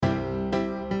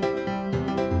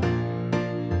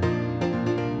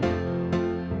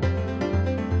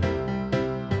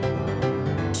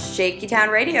Shaky Town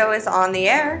Radio is on the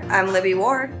air. I'm Libby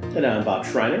Ward. And I'm Bob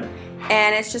Schreiner.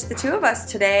 And it's just the two of us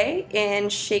today in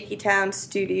Shaky Town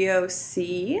Studio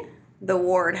C, the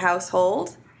Ward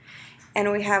household.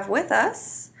 And we have with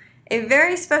us a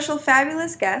very special,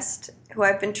 fabulous guest who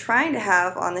I've been trying to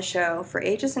have on the show for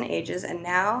ages and ages. And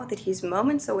now that he's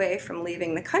moments away from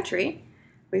leaving the country,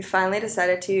 we finally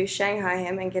decided to Shanghai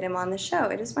him and get him on the show.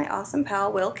 It is my awesome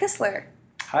pal, Will Kistler.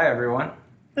 Hi, everyone.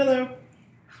 Hello.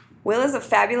 Will is a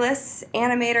fabulous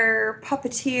animator,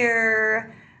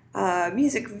 puppeteer,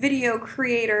 music video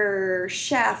creator,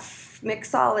 chef,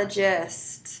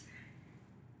 mixologist.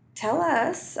 Tell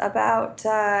us about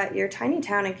your tiny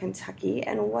town in Kentucky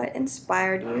and what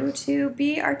inspired you to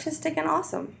be artistic and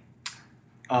awesome.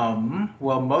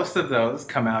 Well, most of those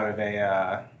come out of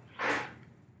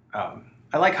I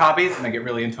like hobbies, and I get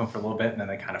really into them for a little bit, and then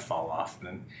they kind of fall off,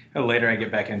 and then later I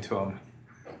get back into them.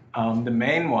 The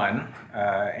main one,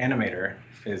 animator,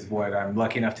 is what I'm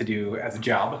lucky enough to do as a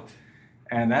job,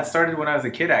 and that started when I was a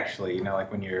kid, actually. You know,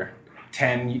 like when you're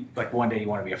 10, like one day you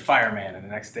want to be a fireman, and the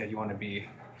next day you want to be,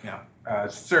 a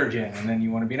surgeon, and then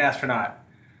you want to be an astronaut.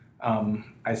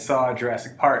 I saw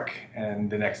Jurassic Park, and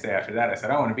the next day after that I said,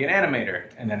 I want to be an animator,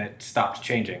 and then it stopped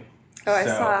changing. Oh, I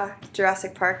saw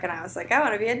Jurassic Park, and I was like, I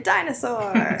want to be a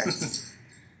dinosaur.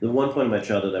 The one point in my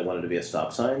childhood I wanted to be a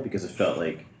stop sign because it felt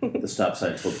like the stop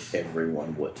sign told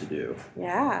everyone what to do.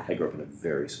 Yeah. I grew up in a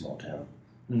very small town.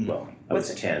 Mm. Well, I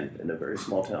was 10 in a very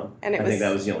small town. And I think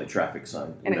that was the only traffic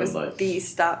sign. And it was the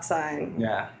stop sign.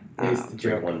 Yeah. I used to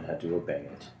joke. Everyone had to obey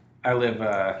it. I live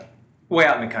way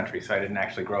out in the country, so I didn't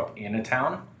actually grow up in a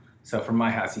town. So from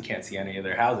my house, you can't see any of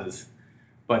their houses.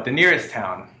 But the nearest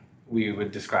town, we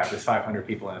would describe as 500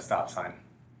 people in a stop sign.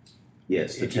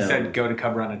 Yes. If you said go to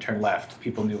Cub Run and turn left,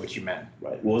 people knew what you meant.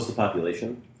 Right. What was the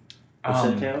population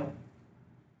of that town?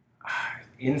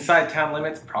 Inside town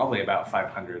limits, probably about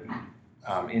 500.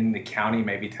 In the county,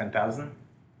 maybe 10,000.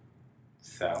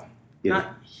 So,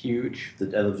 not huge. I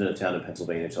lived in a town in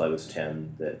Pennsylvania until I was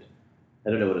 10 that,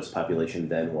 I don't know what its population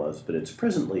then was, but it's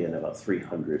presently in about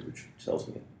 300, which tells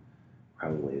me it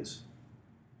probably has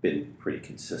been pretty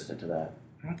consistent to that.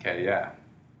 Okay, yeah.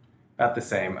 About the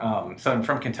same. So I'm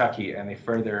from Kentucky, and the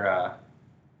further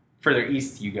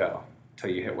east you go, till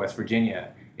you hit West Virginia,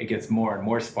 it gets more and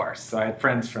more sparse. So I had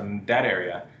friends from that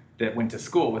area that went to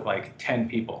school with like 10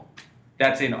 people.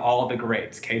 That's in all the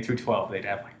grades, K through 12. They'd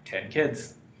have like 10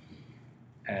 kids.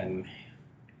 And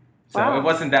so Wow. It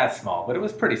wasn't that small, but it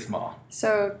was pretty small.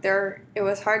 So it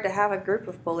was hard to have a group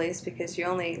of bullies because you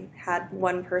only had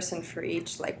one person for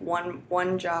each, like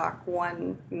one jock,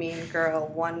 one mean girl,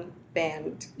 one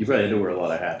band. You probably had to wear a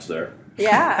lot of hats there.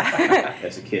 Yeah.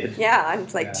 As a kid. Yeah,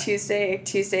 and like Tuesday,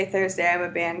 Thursday, I'm a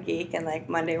band geek, and like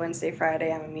Monday, Wednesday,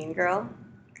 Friday, I'm a mean girl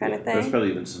kind of thing. There's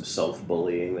probably even some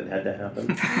self-bullying that had to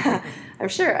happen. I'm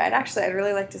sure. I'd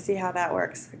really like to see how that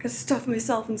works. I could stuff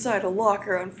myself inside a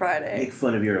locker on Friday. Make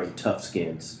fun of your own tough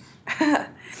skins.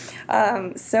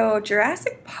 So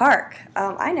Jurassic Park,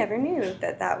 I never knew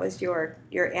that was your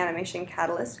animation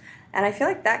catalyst, and I feel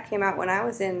like that came out when I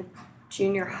was in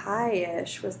junior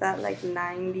high-ish. Was that like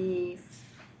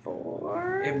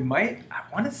 94? It might, I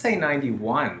want to say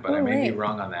 91, but I may be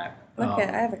wrong on that. I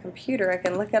have a computer. I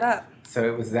can look it up. So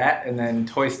it was that, and then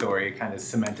Toy Story kind of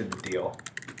cemented the deal.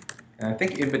 And I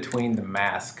think in between The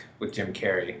Mask with Jim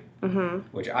Carrey,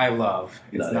 which I love.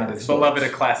 It's not as beloved a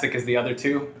classic as the other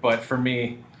two, but for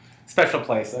me, special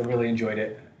place. I really enjoyed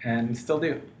it, and still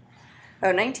do.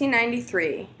 Oh,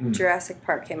 1993, Jurassic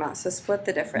Park came out, so split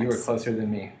the difference. You were closer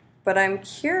than me. But I'm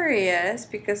curious,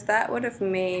 because that would have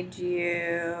made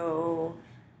you...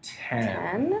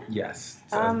 10? Yes.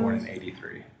 So I was born in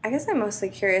 83. I guess I'm mostly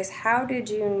curious, how did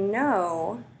you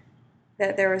know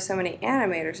that there were so many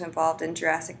animators involved in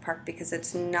Jurassic Park, because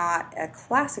it's not a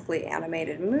classically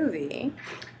animated movie?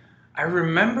 I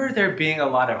remember there being a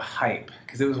lot of hype,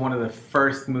 because it was one of the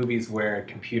first movies where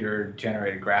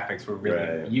computer-generated graphics were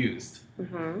really used.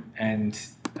 Mm-hmm. And,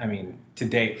 I mean, to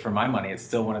date, for my money, it's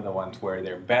still one of the ones where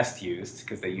they're best used,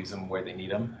 because they use them where they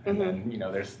need them. And then,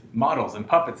 there's models and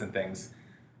puppets and things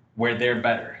where they're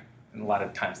better. And a lot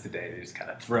of times today, they just kind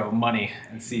of throw money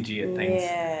and CG at things.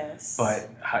 Yes. But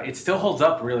it still holds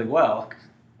up really well.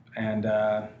 And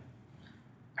I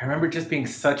remember just being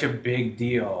such a big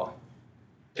deal.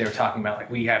 They were talking about,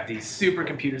 like, we have these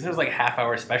supercomputers. There was, like,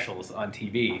 half-hour specials on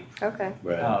TV. Okay.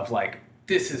 Of, like,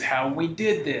 this is how we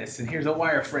did this, and here's a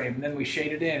wireframe, and then we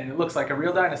shade it in, and it looks like a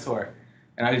real dinosaur.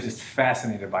 And I was just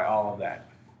fascinated by all of that.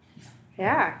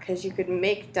 Yeah, because you could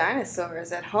make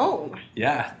dinosaurs at home.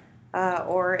 Yeah.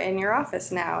 Or in your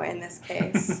office now, in this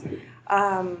case.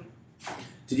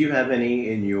 Did you have any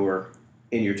in your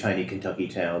tiny Kentucky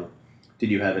town? Did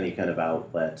you have any kind of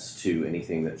outlets to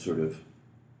anything that sort of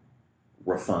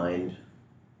refined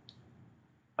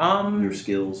your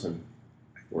skills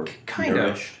or kind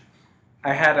nourished? of.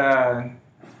 I had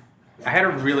a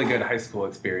really good high school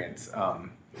experience. And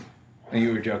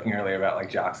you were joking earlier about like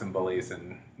jocks and bullies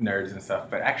and nerds and stuff,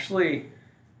 but actually,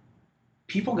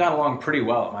 people got along pretty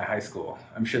well at my high school.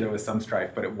 I'm sure there was some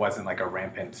strife, but it wasn't like a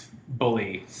rampant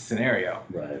bully scenario.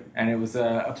 Right. And it was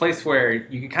a place where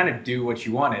you could kind of do what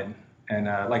you wanted, and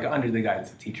like under the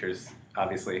guidance of teachers,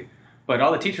 obviously. But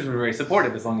all the teachers were very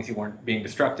supportive as long as you weren't being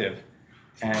destructive,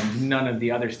 and none of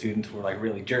the other students were like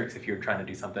really jerks if you were trying to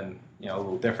do something, you know, a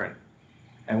little different.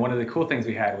 And one of the cool things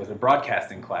we had was a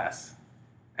broadcasting class,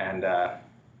 and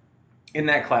in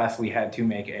that class we had to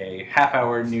make a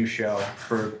half-hour news show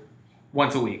for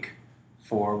once a week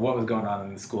for what was going on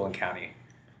in the school and county.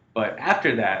 But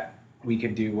after that, we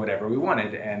could do whatever we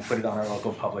wanted and put it on our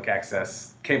local public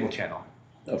access cable channel.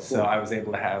 Oh, cool. So I was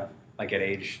able to have, like at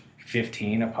age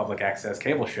 15, a public access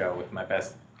cable show with my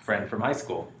best friend from high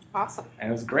school. Awesome. And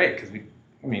it was great because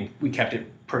we kept it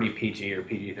pretty PG or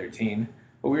PG-13,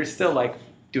 but we were still like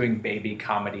doing baby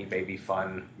comedy, baby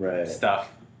fun Right. stuff.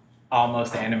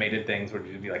 Almost animated things where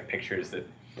it'd be like pictures that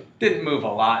didn't move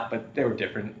a lot, but they were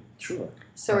different. Sure.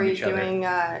 So From were you each other. doing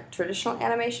traditional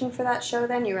animation for that show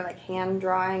then? You were like hand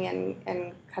drawing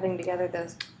and cutting together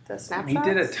the snapshots?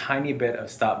 We did a tiny bit of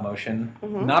stop motion,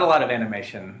 Mhm. not a lot of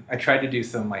animation. I tried to do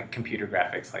some like computer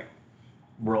graphics, like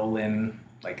roll in,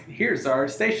 like here's our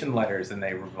station letters, and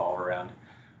they revolve around.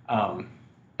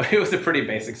 But it was a pretty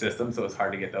basic system, so it was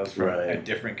hard to get those from Right. a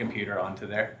different computer onto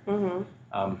there. Mm-hmm.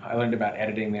 I learned about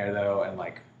editing there though, and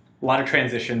like a lot of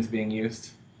transitions being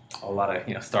used, a lot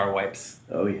of star wipes.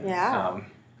 Oh, yeah. Yeah.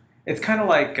 It's kind of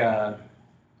like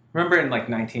remember in like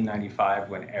 1995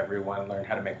 when everyone learned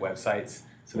how to make websites.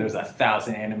 So there was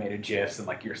 1,000 animated GIFs and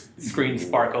like your screen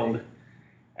sparkled.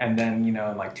 And then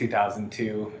in like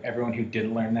 2002, everyone who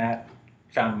didn't learn that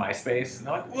found MySpace, and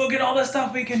they're like, "Look at all the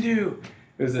stuff we can do."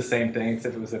 It was the same thing,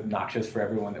 except it was obnoxious for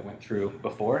everyone that went through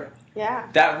before. Yeah.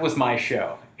 That was my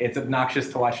show. It's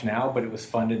obnoxious to watch now, but it was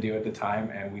fun to do at the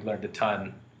time, and we learned a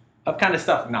ton of kind of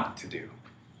stuff not to do.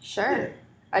 Sure. Yeah.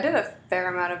 I did a fair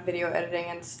amount of video editing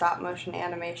and stop motion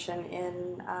animation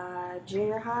in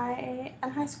junior high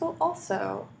and high school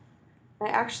also.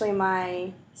 And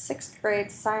my 6th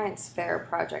grade science fair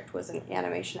project was an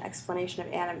explanation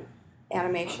of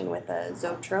animation with a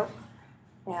zoetrope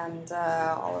and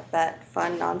all of that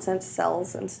fun nonsense,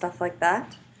 cells and stuff like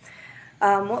that.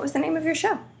 What was the name of your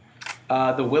show?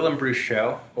 The Will and Bruce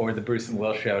Show, or the Bruce and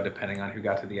Will Show, depending on who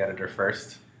got to the editor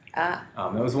first. Ah.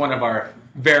 It was one of our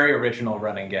very original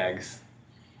running gags.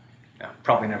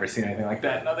 Probably never seen anything like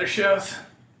that in other shows.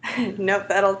 Nope,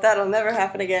 that'll never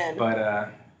happen again.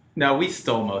 But no, we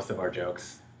stole most of our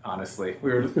jokes, honestly.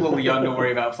 We were a little young to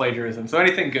worry about plagiarism, so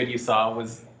anything good you saw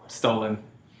was stolen.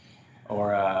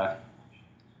 Or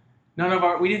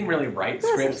we didn't really write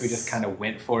scripts, we just kind of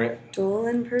went for it.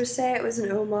 Dolan per se, it was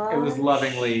an homage. It was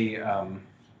lovingly,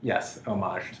 yes,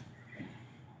 homaged.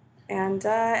 And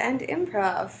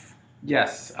improv.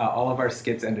 Yes, all of our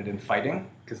skits ended in fighting,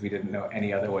 because we didn't know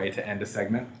any other way to end a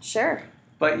segment. Sure.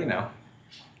 But, it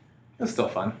was still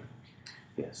fun.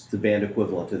 Yes. The band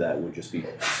equivalent to that would just be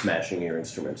smashing your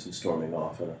instruments and storming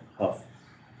off in a huff.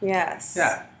 Yes.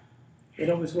 Yeah. It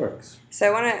always works.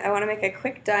 So I want to make a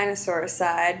quick dinosaur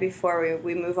aside before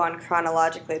we move on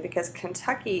chronologically, because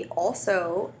Kentucky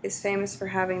also is famous for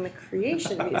having the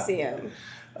Creation Museum.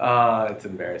 It's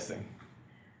embarrassing.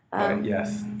 But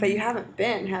yes. But you haven't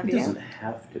been, have It you? doesn't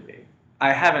have to be.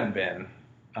 I haven't been.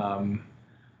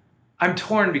 I'm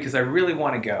torn because I really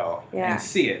want to go Yeah. and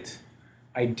see it.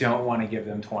 I don't want to give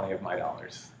them 20 of my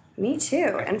dollars. Me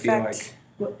too. I In feel fact,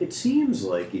 Well, it seems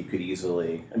like you could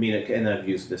easily, and I've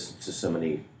used this to so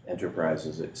many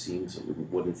enterprises, it seems it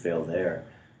wouldn't fail there.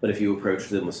 But if you approach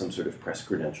them with some sort of press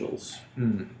credentials,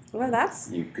 well, that's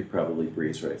you could probably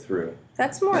breeze right through. more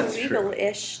That's true.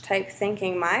 legal-ish type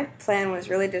thinking. My plan was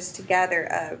really just to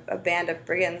gather a band of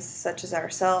brigands such as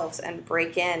ourselves and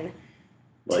break in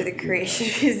to Like, the Creation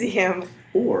Museum.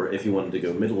 Or if you wanted to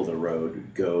go middle of the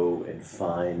road, go and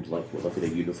find, look at a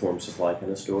uniform supply kind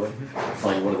of store,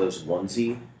 find one of those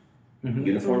onesie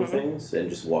uniform things, and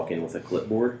just walk in with a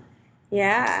clipboard.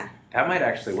 Yeah. That might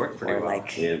actually work pretty Or well.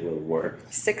 like It will work.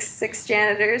 six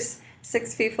janitors,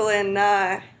 6 people in.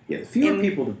 Yeah, the fewer In-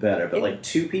 people, the better. But in-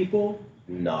 2 people,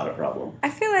 not a problem. I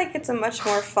feel like it's a much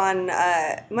more fun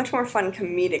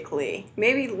comedically.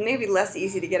 Maybe less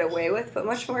easy to get away with, but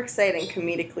much more exciting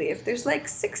comedically. If there's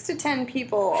 6 to 10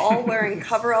 people all wearing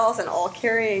coveralls and all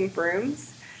carrying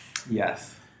brooms.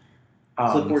 Yes.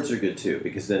 Clipboards are good too,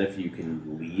 because then if you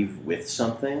can leave with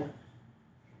something,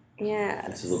 Yeah.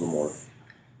 It's a little more.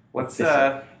 Let's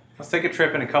efficient. take a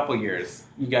trip in a couple years.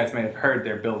 You guys may have heard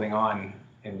they're building on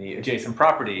in the adjacent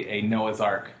property a Noah's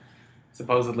Ark,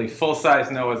 supposedly full-size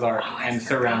Noah's Ark Oh, I and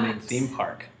surrounding forgot. theme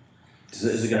park. Is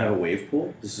it going to have a wave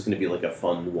pool? This is going to be like a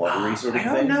fun watery sort of I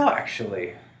thing? don't know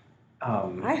actually.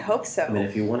 I hope so. I mean,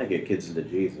 if you want to get kids into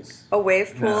Jesus. A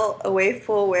wave pool, No. a wave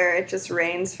pool where it just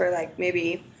rains for like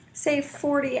maybe say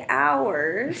 40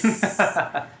 hours,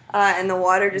 and the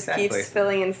water just Exactly. keeps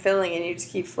filling and filling, and you just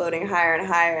keep floating higher and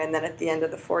higher, and then at the end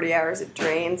of the 40 hours it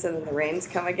drains, and then the rains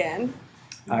come again.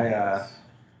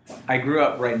 I grew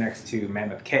up right next to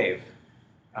Mammoth Cave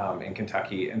in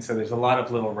Kentucky, and so there's a lot of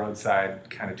little roadside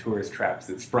kind of tourist traps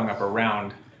that sprung up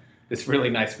around this really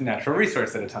nice natural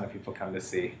resource that a ton of people come to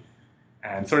see.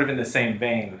 And sort of in the same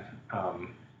vein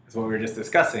as what we were just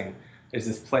discussing, there's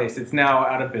this place, it's now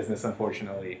out of business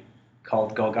unfortunately,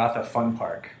 called Golgotha Fun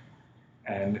Park.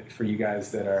 And for you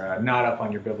guys that are not up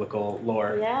on your biblical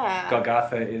lore, Yeah.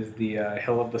 Golgotha is the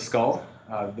Hill of the Skull,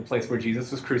 the place where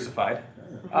Jesus was crucified.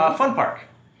 Fun Park.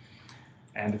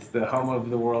 And it's the home of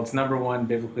the world's #1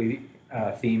 biblically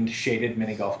themed shaded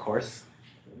mini golf course.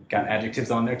 Got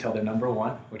adjectives on there till they're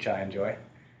 #1, which I enjoy.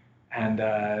 And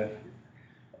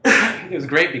it was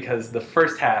great because the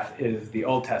first half is the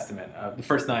Old Testament, the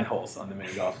first 9 holes on the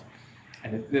mini golf.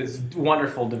 And there's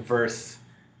wonderful, diverse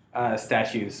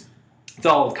statues. It's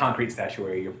all concrete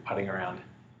statuary you're putting around.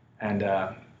 And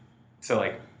so,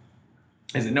 like,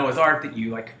 is it Noah's Ark that you,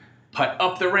 like, putt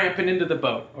up the ramp and into the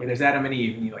boat? Or there's Adam and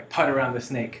Eve and you, like, putt around the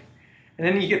snake. And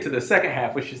then you get to the second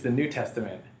half, which is the New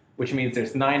Testament, which means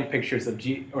there's 9 pictures of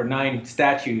 9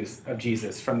 statues of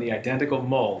Jesus from the identical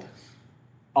mold,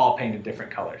 all painted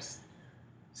different colors.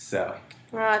 So,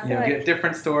 Well, I feel like get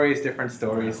different stories.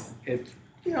 It's,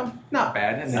 not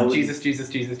bad. And I then would-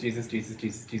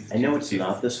 Jesus. I know it's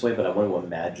not this way, but I want to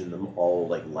imagine them all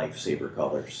like lifesaver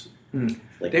colors.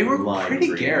 Like They were lime pretty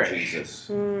green garish.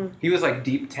 Jesus. He was like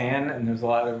deep tan, and there's a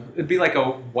lot of. It'd be like a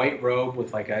white robe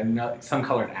with like some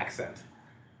colored accent.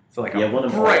 So like Yeah, a one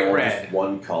of bright all red. just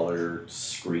one color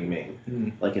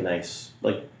screaming, like a nice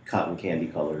like cotton candy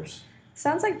colors.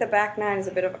 sounds like the back 9 is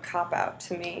a bit of a cop out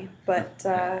to me, but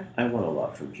I want a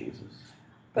lot from Jesus.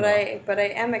 but I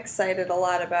am excited a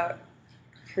lot about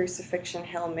Crucifixion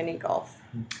Hill mini golf.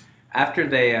 After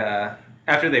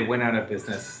they went out of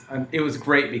business, it was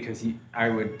great because I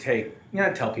would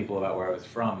I'd tell people about where I was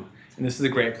from, and this is a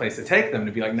great place to take them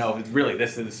to be like, no, really,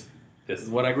 this is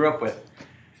what I grew up with,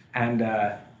 and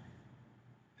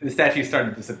the statue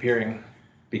started disappearing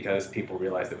because people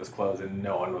realized it was closed and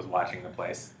no one was watching the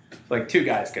place. So, like 2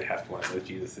 guys could heft one of those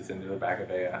Jesuses into the back of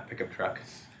a pickup truck.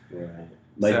 Right.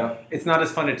 So it's not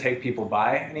as fun to take people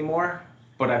by anymore.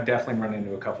 But I've definitely run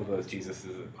into a couple of those Jesuses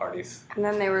at parties. And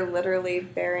then they were literally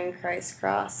bearing Christ's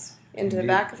cross into the Indeed.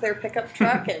 back of their pickup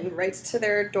truck and right to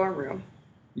their dorm room.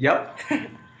 Yep.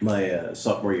 My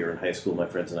sophomore year in high school, my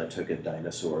friends and I took a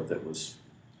dinosaur that was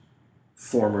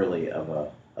formerly of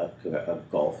a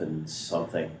golf and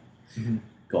something,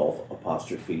 golf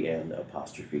apostrophe and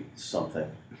apostrophe something,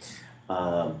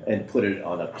 and put it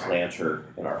on a planter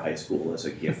in our high school as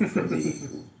a gift for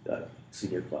the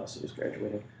senior class that was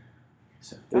graduating.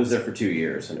 So it was there for 2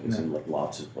 years, and it was in like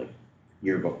lots of like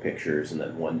yearbook pictures. And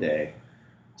then one day,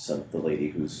 the lady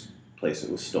whose place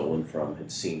it was stolen from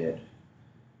had seen it,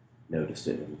 noticed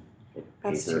it in like,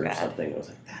 That's paper too or bad. something. I was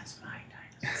like, "That's my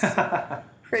dinosaur."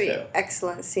 Pretty So-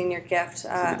 excellent senior gift. So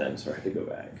the dinosaur had to go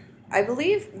back. I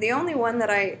believe the only one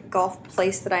golf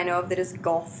place that I know of that is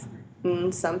golf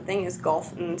something is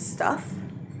golf stuff.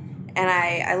 And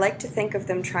I like to think of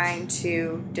them trying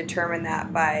to determine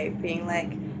that by being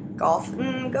like golf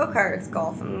go-karts,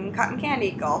 golf cotton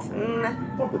candy, golf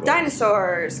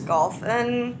dinosaurs, golf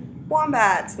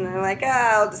wombats, and they're like,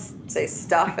 I'll just say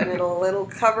stuff and it'll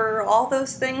cover all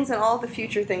those things and all the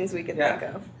future things we could think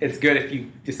of. It's good if you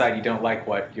decide you don't like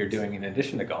what you're doing in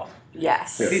addition to golf.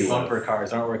 Yes. Yeah. These bumper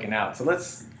cars aren't working out, so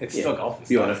it's still golf and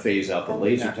If you want to stuff. phase out the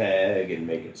laser Yeah. tag and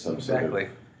make it some Exactly.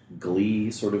 sort of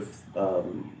Glee sort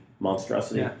of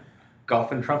monstrosity, Yeah.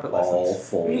 Golf and trumpet all lessons.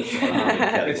 falls under the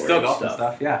category It's still of golf and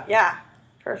stuff, yeah. Yeah.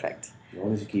 Perfect. As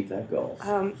long as you keep that golf.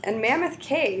 And Mammoth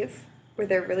Cave, were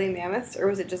there really mammoths, or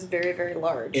was it just very, very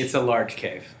large? It's a large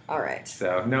cave, All right.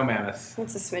 so no mammoths.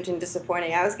 That's a smidgen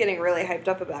disappointing. I was getting really hyped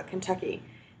up about Kentucky.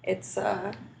 It's,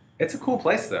 It's a cool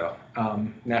place, though.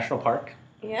 National park.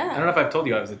 I don't yeah. know if I've told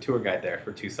you I was a tour guide there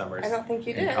for 2 summers I don't think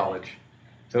you in did. college.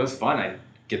 So it was fun. I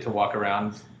get to walk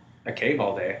around a cave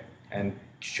all day and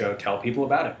tell people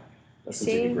about it. That sounds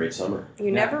like See? a great summer. You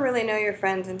Yeah. never really know your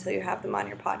friends until you have them on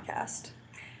your podcast.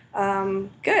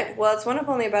 Good. Well, it's one of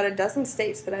only about a dozen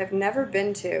states that I've never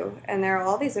been to, and there are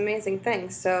all these amazing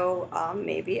things. So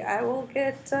maybe I will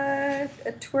get a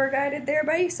tour guided there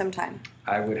by you sometime.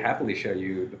 I would happily show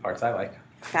you the parts I like,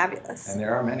 Fabulous. and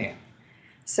there are many.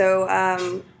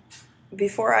 So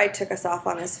before I took us off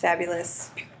on this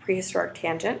fabulous prehistoric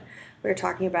tangent, we were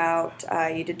talking about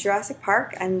you did Jurassic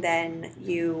Park, and then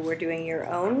you were doing your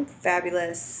own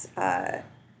fabulous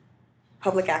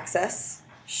public access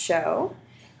show.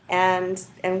 And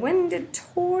when did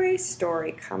Toy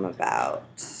Story come about?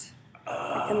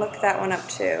 I can look that one up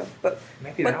too. But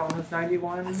Maybe that one was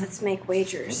 91? let's make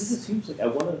wagers. It seems like I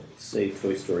want to say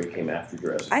Toy Story came after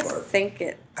Jurassic I Park. think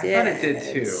it I did. thought it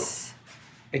did too.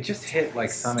 It just hit like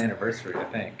some anniversary, I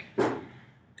think. Toy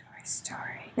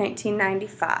Story,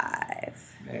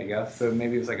 1995. There you go. So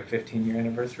maybe it was like a 15-year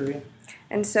anniversary.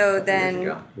 And so Years then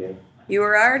ago. Yeah. you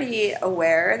were already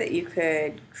aware that you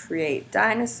could create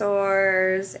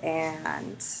dinosaurs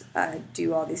and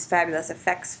do all these fabulous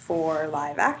effects for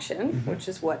live action, which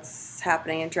is what's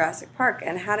happening in Jurassic Park.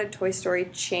 And how did Toy Story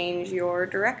change your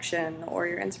direction or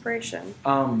your inspiration?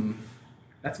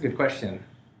 That's a good question.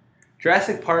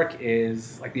 Jurassic Park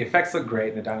is like the effects look great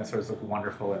and the dinosaurs look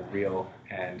wonderful and real,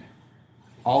 and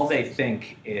all they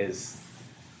think is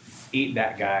eat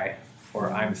that guy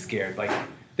or I'm scared. Like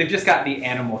they've just got the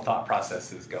animal thought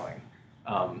processes going.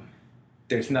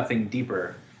 There's nothing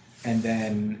deeper. And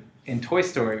then in Toy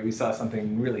Story, we saw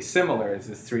something really similar. It's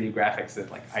this 3D graphics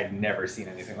that like I'd never seen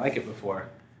anything like it before.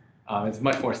 It's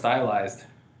much more stylized,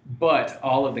 but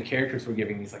all of the characters were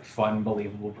giving these like fun,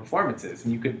 believable performances,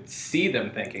 and you could see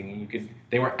them thinking, and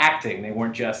they were acting. They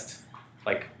weren't just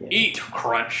like eat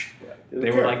crunch. Yeah.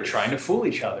 They were like trying to fool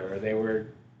each other, or they were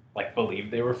like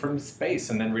believed they were from space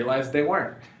and then realized they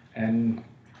weren't. And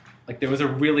like there was a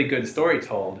really good story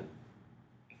told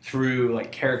through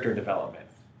like character development,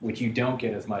 which you don't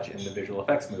get as much in the visual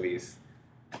effects movies.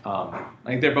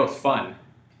 Like they're both fun,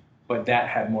 but that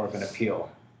had more of an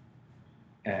appeal.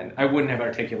 And I wouldn't have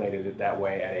articulated it that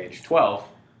way at age 12,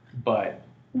 but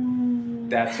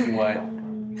that's what...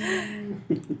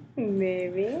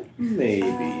 Maybe.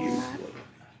 Maybe.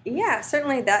 Yeah,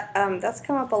 certainly that's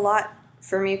come up a lot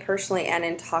for me personally, and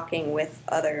in talking with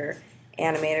other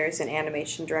animators and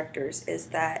animation directors, is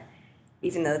that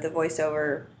even though the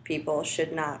voiceover people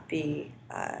should not be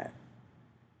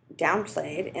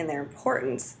downplayed in their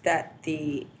importance, that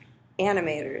the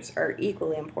animators are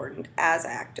equally important as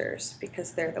actors,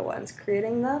 because they're the ones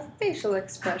creating the facial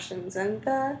expressions and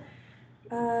the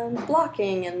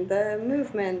blocking and the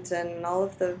movement and all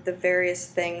of the various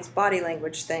things, body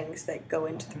language things that go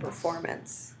into the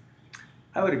performance.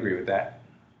 I would agree with that.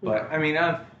 But, I mean,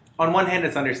 on one hand,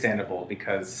 it's understandable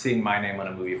because seeing my name on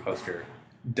a movie poster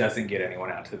doesn't get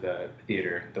anyone out to the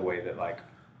theater the way that, like,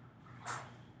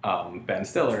 Ben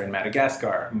Stiller in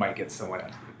Madagascar might get someone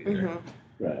out to the theater. Mm-hmm.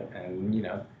 Right. And, you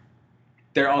know,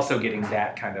 they're also getting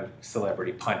that kind of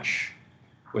celebrity punch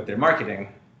with their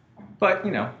marketing. But,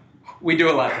 you know, we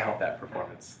do a lot to help that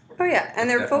performance. Oh, yeah, and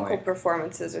their Definitely. vocal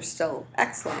performances are still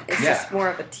excellent. It's Yeah. just more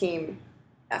of a team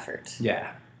effort.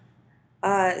 Yeah.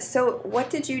 So what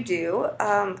did you do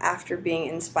after being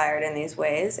inspired in these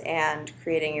ways and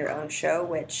creating your own show,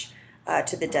 which,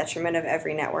 to the detriment of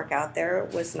every network out there,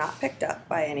 was not picked up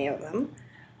by any of them?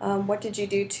 What did you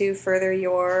do to further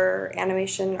your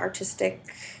animation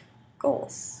artistic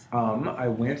goals? I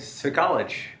went to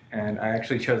college, and I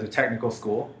actually chose a technical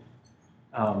school.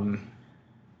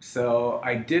 So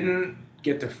I didn't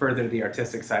get to further the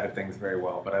artistic side of things very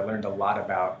well, but I learned a lot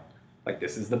about, like,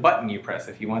 this is the button you press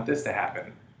if you want this to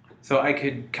happen. So I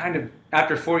could kind of,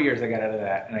 after 4 years I got out of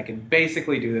that, and I could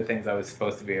basically do the things I was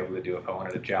supposed to be able to do if I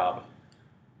wanted a job,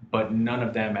 but none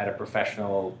of them at a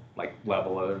professional like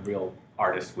level a real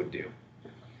artist would do.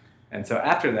 And so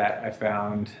after that, I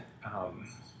found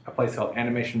a place called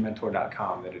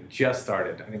animationmentor.com that had just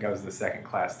started. I think I was the second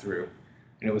class through.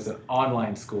 And it was an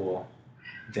online school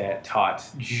that taught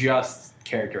just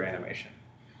character animation,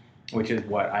 which is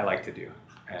what I like to do.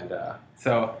 And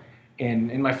so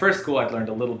in my first school, I'd learned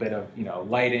a little bit of, you know,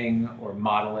 lighting or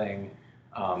modeling,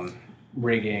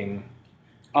 rigging,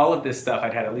 all of this stuff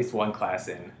I'd had at least one class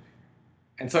in.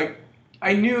 And so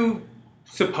I knew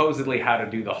supposedly how to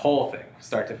do the whole thing,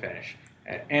 start to finish.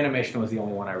 And animation was the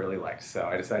only one I really liked, so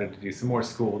I decided to do some more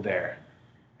school there.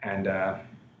 And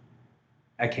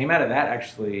I came out of that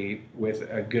actually with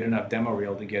a good enough demo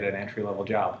reel to get an entry-level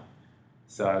job.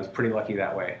 So I was pretty lucky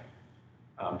that way,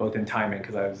 both in timing,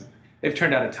 because they've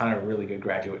turned out a ton of really good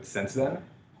graduates since then.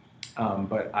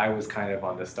 But I was kind of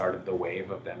on the start of the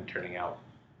wave of them turning out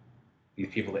these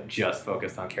people that just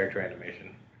focused on character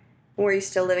animation. Were you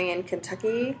still living in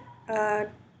Kentucky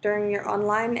during your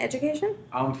online education?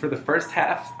 For the first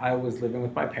half, I was living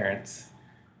with my parents,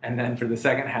 and then for the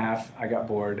second half, I got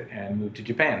bored and moved to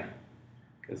Japan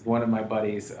because one of my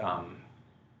buddies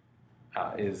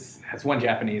has one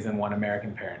Japanese and one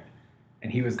American parent,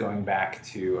 and he was going back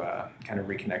to kind of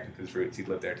reconnect with his roots. He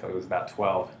lived there till he was about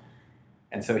 12,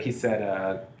 and so he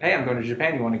said, "Hey, I'm going to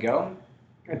Japan. You want to go?"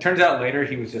 And it turns out later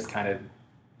he was just kind of,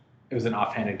 it was an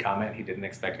offhanded comment. He didn't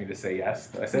expect me to say yes,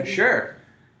 but I said sure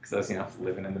because I was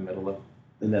living in the middle of.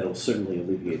 And that'll certainly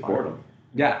alleviate boredom.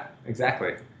 Yeah,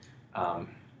 exactly. I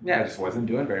just wasn't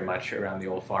doing very much around the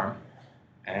old farm,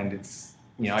 and it's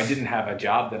I didn't have a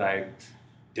job that I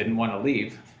didn't want to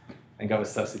leave. I think I was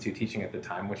substitute teaching at the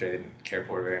time, which I didn't care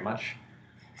for very much.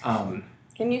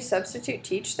 Can you substitute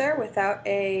teach there without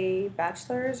a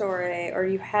bachelor's or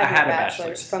you had I had a bachelor's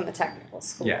bachelor's. from the technical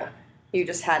school? Yeah. You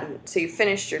just hadn't. So you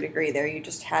finished your degree there. You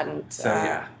just hadn't. So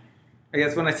I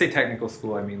guess when I say technical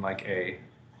school, I mean like a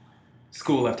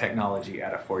school of technology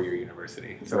at a 4-year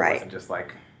university. So Right. It wasn't just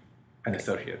like an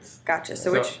associate's. Gotcha.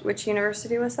 So which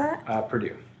university was that?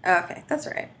 Purdue. Oh, okay, that's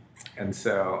all right. And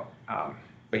so,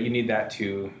 but you need that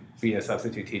to be a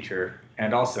substitute teacher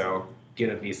and also get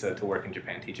a visa to work in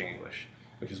Japan teaching English,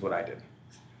 which is what I did.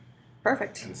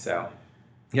 Perfect. And so,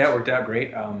 yeah, it worked out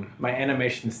great. My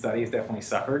animation studies definitely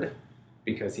suffered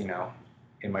because,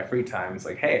 in my free time, it's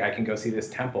like, hey, I can go see this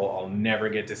temple I'll never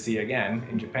get to see again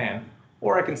in Japan,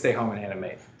 or I can stay home and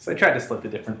animate. So I tried to split the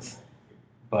difference,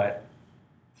 but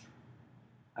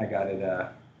I got it,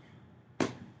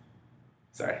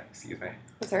 sorry, excuse me.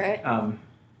 That's all right.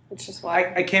 It's just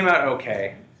why. I came out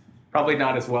okay. Probably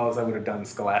not as well as I would have done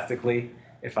scholastically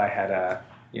if I had,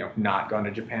 not gone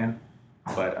to Japan,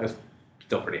 but I was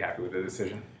still pretty happy with the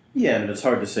decision. Yeah, and it's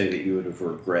hard to say that you would have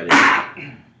regretted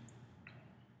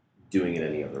doing it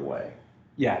any other way.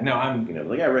 Yeah, no, I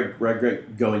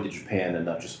regret going to Japan and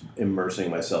not just immersing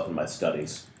myself in my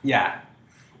studies. Yeah.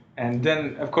 And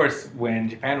then, of course, when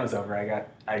Japan was over,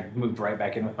 I moved right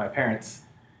back in with my parents,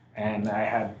 and I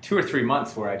had 2 or 3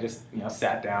 months where I just,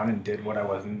 sat down and did what I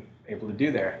wasn't able to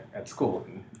do there at school,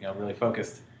 and, really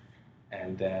focused,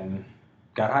 and then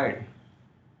got hired.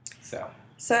 So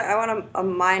I want to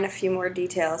mine a few more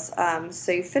details.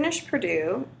 So you finished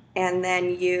Purdue, and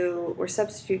then you were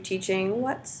substitute teaching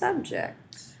what subject?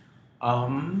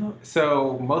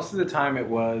 So most of the time it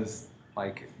was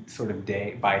like sort of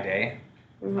day by day.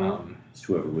 Mm-hmm. Just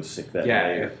whoever was sick that Yeah,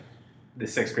 day. if the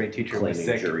 6th grade teacher was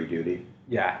Claiming sick. jury duty.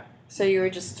 Yeah. So you were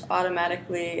just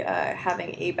automatically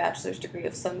having a bachelor's degree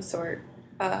of some sort,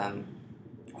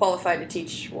 qualified to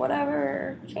teach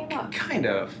whatever came up. Kind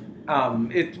of.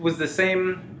 It was the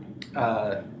same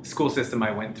school system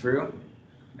I went through,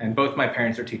 and both my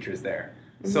parents are teachers there.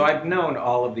 Mm-hmm. So I've known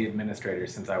all of the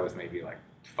administrators since I was maybe like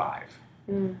 5.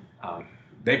 Mm.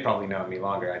 They probably know me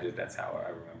longer. That's how I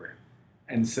remember.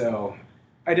 And so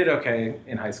I did okay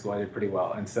in high school. I did pretty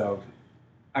well. And so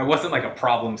I wasn't like a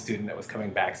problem student that was coming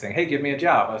back saying, hey, give me a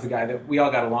job. I was a guy that we all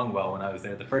got along well when I was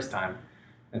there the first time.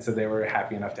 And so they were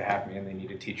happy enough to have me, and they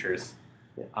needed teachers.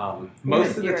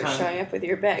 Most of the You were time, showing up with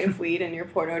your bag of weed and your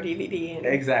porno DVD. And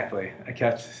exactly. I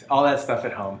kept all that stuff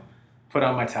at home, put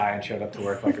on my tie, and showed up to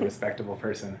work like a respectable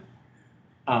person.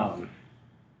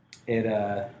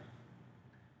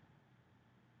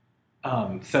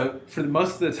 So for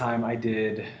most of the time, I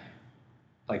did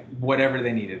like whatever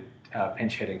they needed,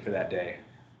 pinch hitting for that day.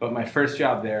 But my first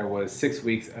job there was 6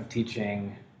 weeks of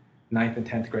teaching 9th and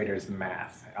 10th graders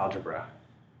math, algebra.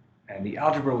 And the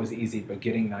algebra was easy, but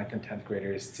getting 9th and 10th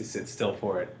graders to sit still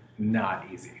for it, not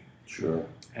easy. Sure.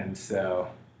 And so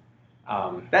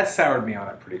that soured me on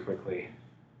it pretty quickly.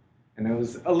 And it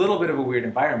was a little bit of a weird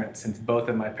environment since both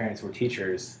of my parents were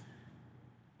teachers.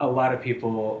 A lot of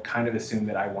people kind of assumed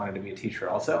that I wanted to be a teacher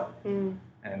also. Mm.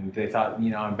 And they thought,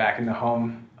 I'm back in the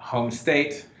home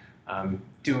state,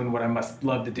 doing what I must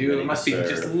love to do. It must be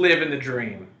just living the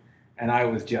dream. And I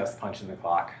was just punching the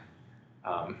clock.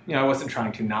 I wasn't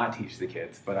trying to not teach the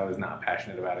kids, but I was not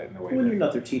passionate about it in the way. Well, you're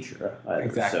not their teacher either.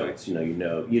 Exactly. So it's you're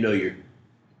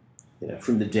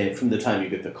from the time you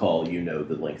get the call,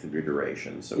 the length of your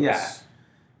duration. So it's,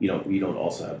 you don't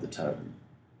also have the time.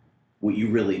 What you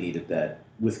really need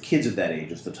with kids at that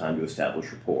age is the time to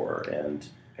establish rapport and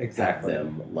have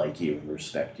them like you and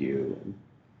respect you. And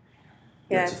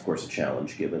that's of course a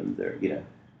challenge given their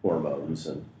hormones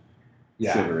and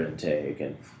sugar intake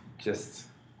and just.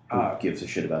 Who gives a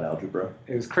shit about algebra?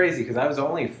 It was crazy because I was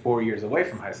only 4 years away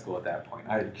from high school at that point.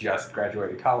 I had just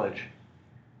graduated college.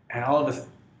 And all of us,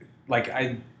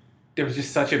 there was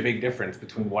just such a big difference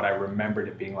between what I remembered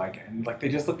it being like. And they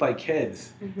just looked like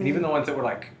kids. Mm-hmm. And even the ones that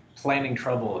were planning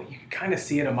trouble, you could kind of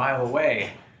see it a mile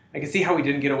away. I can see how we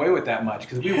didn't get away with that much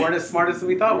because we weren't as smart as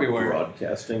we thought we were.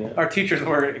 Broadcasting it. Our teachers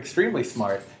were extremely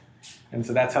smart, and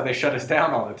so that's how they shut us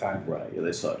down all the time. Right, yeah,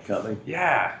 they saw it coming.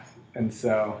 Yeah, and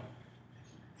so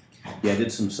Yeah, I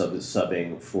did some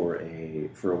subbing for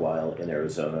a while in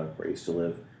Arizona, where I used to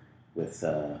live, with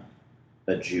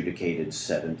adjudicated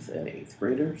 7th and 8th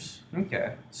graders.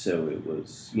 okay, So it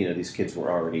was, these kids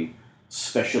were already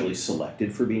specially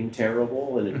selected for being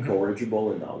terrible and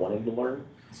incorrigible and not wanting to learn,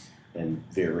 and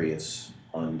various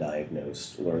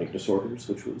undiagnosed learning disorders,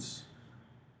 which was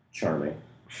charming.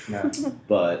 yeah,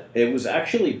 But it was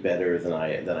actually better than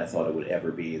I thought it would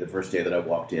ever be. The first day that I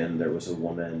walked in, there was a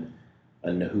woman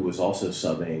who was also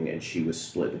subbing, and she was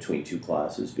split between 2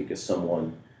 classes because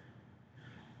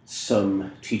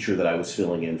some teacher that I was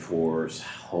filling in for's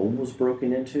home was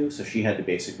broken into, so she had to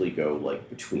basically go like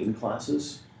between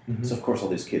classes. So of course all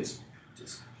these kids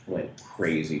just went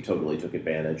crazy, totally took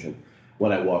advantage, and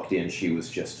when I walked in, she was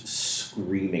just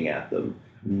screaming at them.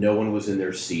 No one was in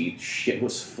their seat. Shit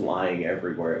was flying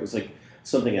everywhere. It was like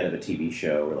something out of a TV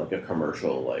show or like a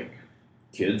commercial, like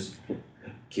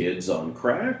kids on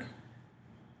crack.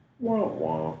 Wah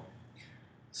wah.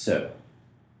 So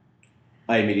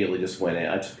I immediately just went in.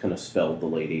 I just kind of spelled the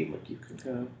lady, like, you can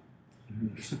go.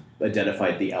 Just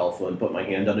identified the alpha and put my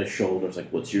hand on his shoulder. I was like,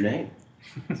 what's your name?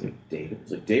 I was like, David. I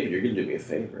was like, David, you're going to do me a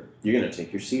favor. You're going to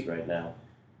take your seat right now.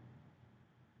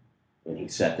 And he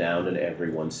sat down, and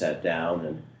everyone sat down,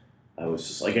 and I was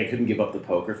just like, I couldn't give up the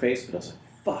poker face, but I was like,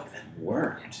 fuck, that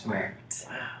worked. Worked.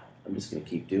 Wow, I'm just going to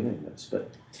keep doing this. But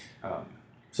um,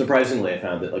 surprisingly, I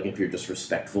found that, like, if you're just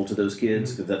respectful to those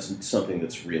kids, because that's something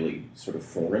that's really sort of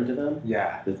foreign to them,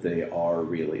 yeah, that they are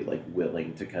really, like,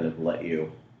 willing to kind of let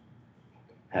you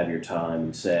have your time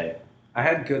and say, I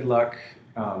had good luck.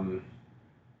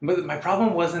 But my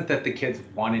problem wasn't that the kids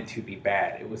wanted to be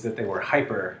bad. It was that they were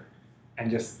hyper and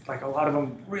just, like, a lot of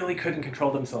them really couldn't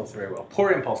control themselves very well.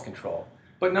 Poor impulse control.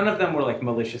 But none of them were, like,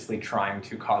 maliciously trying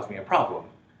to cause me a problem.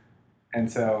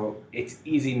 And so it's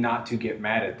easy not to get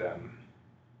mad at them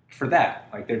for that.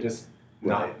 Like, they're just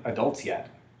not Right. adults yet.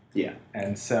 yeah.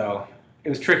 And so it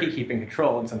was tricky keeping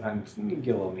control, and sometimes you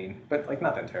get a little mean, but, like,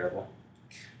 nothing terrible.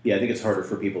 Yeah, I think it's harder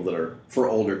for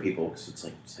older people, because it's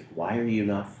like, why are you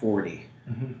not 40?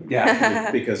 Yeah,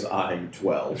 Because I'm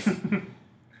 12.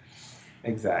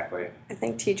 exactly. I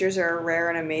think teachers are a rare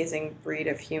and amazing breed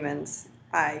of humans.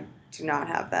 I do not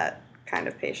have that kind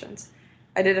of patience.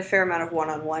 I did a fair amount of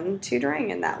one-on-one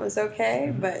tutoring, and that was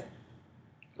okay, but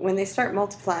when they start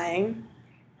multiplying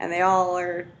and they all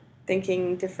are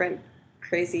thinking different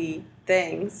crazy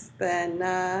things, then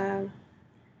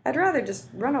I'd rather just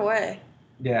run away.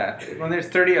 Yeah, when there's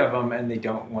 30 of them and they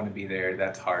don't want to be there,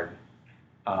 that's hard.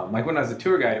 Like when I was a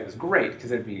tour guide, it was great because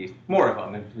there'd be more of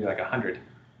them. There'd be like 100.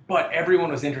 But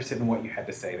everyone was interested in what you had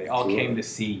to say. They all came to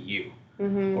see you.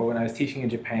 Mm-hmm. Or when I was teaching in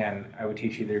Japan, I would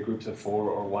teach either groups of 4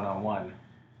 or one-on-one.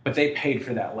 But they paid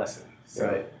for that lesson. So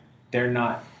Right. they're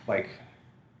not like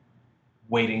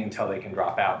waiting until they can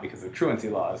drop out because of truancy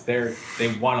laws. They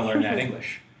want to learn that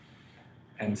English.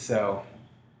 And so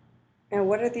And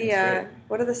what are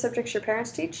That's the subjects your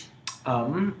parents teach?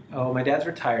 my dad's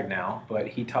retired now, but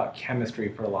he taught chemistry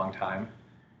for a long time,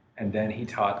 and then he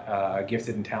taught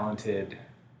gifted and talented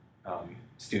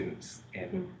students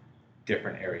in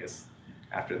different areas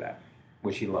after that,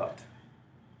 which he loved.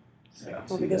 So,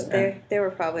 Well, See because that? they were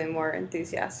probably more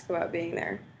enthusiastic about being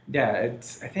there. yeah,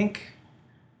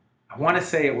 I want to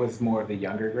say it was more of the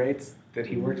younger grades that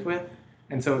he worked with,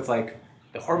 and so it's like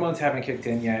the hormones haven't kicked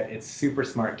in yet. It's super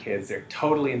smart kids. They're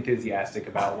totally enthusiastic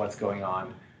about what's going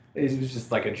on. It was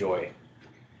just like a joy.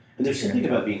 And there's something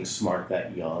about being smart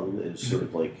that young that is sort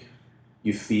of like,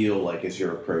 you feel like as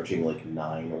you're approaching like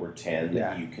 9 or 10 Yeah.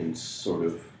 that you can sort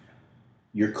of,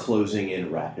 you're closing in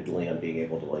rapidly on being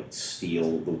able to like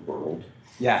steal the world.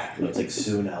 Yeah. It's like,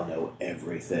 soon I'll know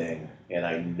everything, and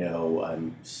I know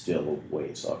I'm still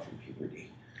ways off from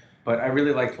puberty. But I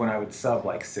really liked when I would sub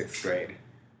like 6th grade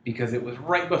because it was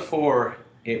right before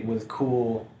it was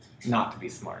cool not to be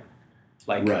smart.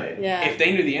 Like, Right. Yeah. if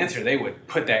they knew the answer, they would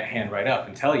put that hand right up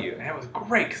and tell you. And it was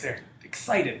great because they're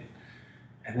excited.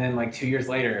 And then like 2 years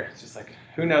later, it's just like,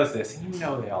 who knows this? And you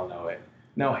know they all know it.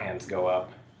 No hands go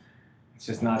up. It's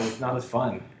just not as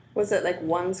fun. Was it like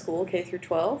one school, K through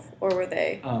 12, or were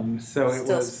they So it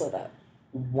still was split up?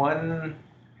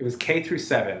 it was K through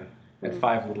 7 at Mhm.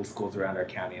 5 little schools around our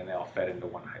county, and they all fed into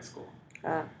one high school.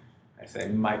 Ah. I say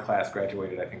my class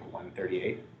graduated, I think,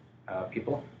 138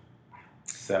 people.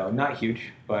 So not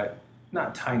huge, but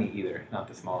not tiny either. Not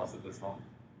the smallest of the small.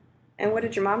 And what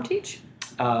did your mom teach?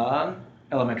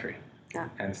 Elementary. Ah.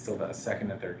 And still the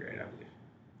 2nd and 3rd grade, I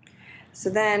believe. So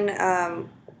then,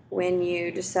 when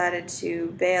you decided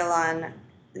to bail on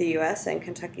the U.S. and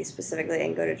Kentucky specifically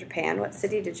and go to Japan, what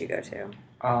city did you go to?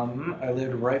 I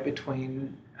lived right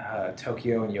between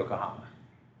Tokyo and Yokohama.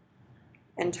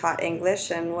 And taught English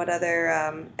and what other,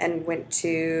 and went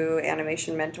to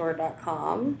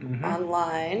animationmentor.com Mhm.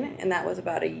 online, and that was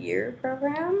about a year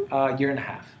program? Year and a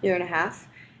half. Year and a half.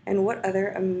 And what other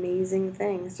amazing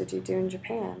things did you do in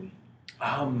Japan?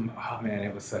 Oh man,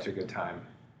 it was such a good time.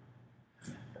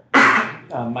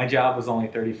 My job was only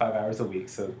 35 hours a week,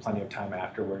 so plenty of time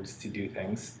afterwards to do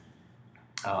things.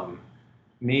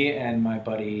 Me and my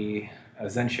buddy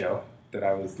Zensho, that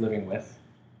I was living with,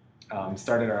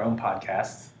 started our own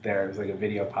podcast. There was like a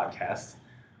video podcast.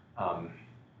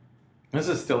 This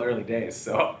is still early days,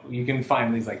 so you can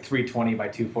find these like 320 by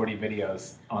 240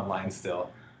 videos online still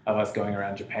of us going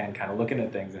around Japan, kind of looking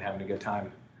at things and having a good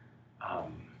time.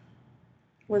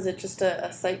 Was it just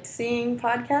a sightseeing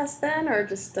podcast then, or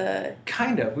just a...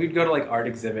 Kind of. We'd go to like art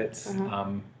exhibits. Uh-huh.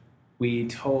 We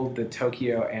told the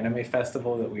Tokyo Anime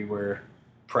Festival that we were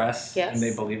press, Yes. and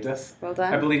they believed us. Well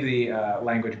done. I believe the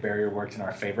language barrier worked in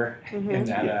our favor in Mhm.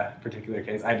 that particular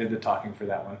case. I did the talking for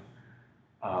that one.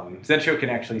 Zensho can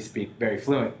actually speak very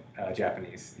fluent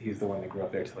Japanese. He's the one that grew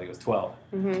up there till he was 12.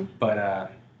 Mm-hmm.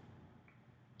 But,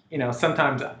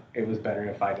 sometimes it was better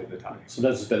if I did the talking.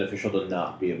 Sometimes it's beneficial to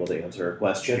not be able to answer a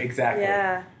question. Exactly.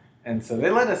 Yeah. And so they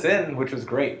let us in, which was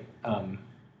great.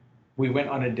 We went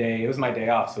on a day, it was my day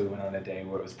off, so we went on a day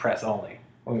where it was press only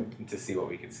to see what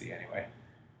we could see anyway.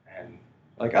 And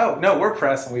like, oh, no, we're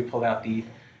press, and we pulled out the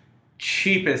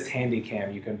cheapest handy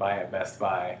cam you can buy at Best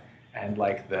Buy and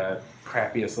like the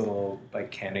crappiest little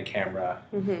like Canon camera,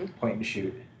 Mm-hmm. point and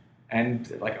shoot. And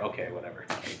like, okay, whatever.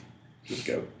 Just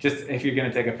go. Just if you're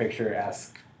going to take a picture,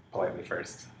 ask politely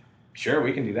first. Sure,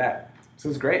 we can do that. So it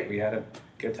was great. We had a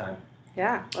good time.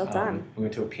 Yeah, well done. We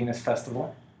went to a penis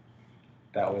festival.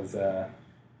 That was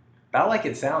about like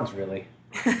it sounds, really.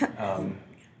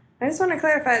 I just want to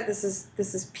clarify, this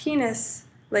is penis,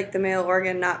 like the male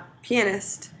organ, not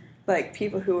pianist, like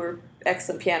people who were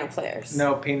excellent piano players.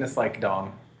 No, penis like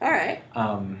dong. All right.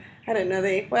 I didn't know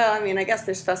they... Well, I mean, I guess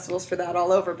there's festivals for that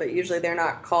all over, but usually they're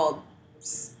not called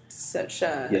such...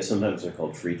 Yeah, sometimes they're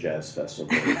called free jazz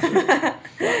festivals or black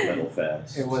metal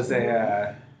fest. It was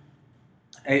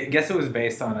I guess it was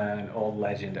based on an old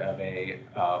legend of a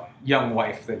young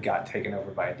wife that got taken over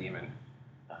by a demon.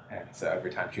 And so every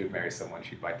time she would marry someone,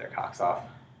 she'd bite their cocks off.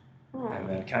 Oh. And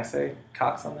then, can I say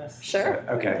cocks on this? Sure.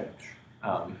 Okay.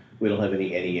 We don't have any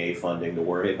NEA funding to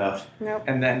worry about. Nope.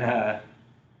 And then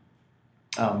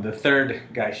the third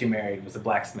guy she married was a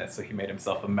blacksmith, so he made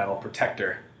himself a metal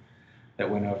protector that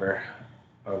went over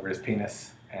his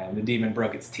penis. And the demon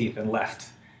broke its teeth and left.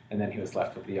 And then he was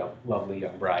left with the lovely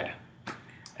young bride. And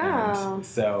Oh.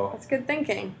 so, That's good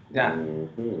thinking. yeah.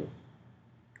 Mm-hmm.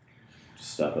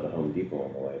 Just stop at a Home Depot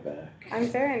on the way back. I'm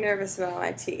very nervous about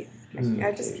my teeth. Mm.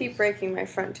 I just keep breaking my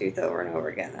front tooth over and over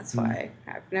again. That's why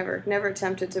I've never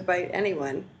attempted to bite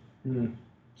anyone. Mm.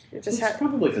 It just It's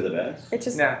probably for the best. it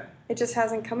just Yeah. it just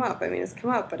hasn't come up. I mean, it's come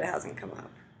up, but it hasn't come up.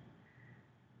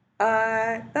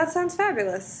 That sounds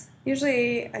fabulous.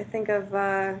 Usually, I think of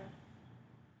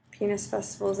penis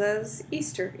festivals as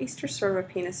Easter. Easter's sort of a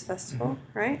penis festival,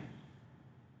 right?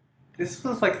 This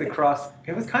was like the cross.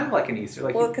 It was kind of like an Easter.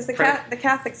 Like Well, because the Fred- the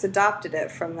Catholics adopted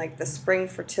it from like the Spring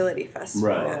Fertility Festival.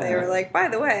 Right. They were like, by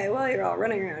the way, while you're all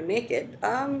running around naked,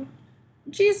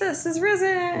 Jesus is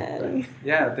risen.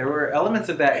 Yeah, there were elements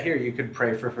of that here. You could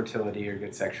pray for fertility or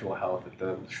good sexual health at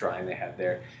the shrine they had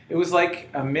there. It was like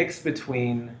a mix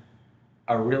between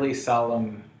a really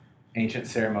solemn ancient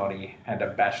ceremony and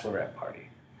a bachelorette party.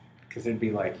 Because there'd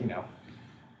be like,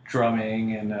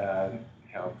 drumming and,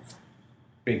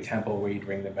 big temple where you'd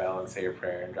ring the bell and say your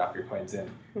prayer and drop your coins in.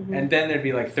 Mhm. And then there'd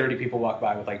be like 30 people walk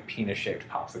by with like penis-shaped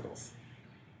popsicles.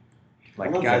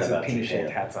 Like I love guys that with about penis-shaped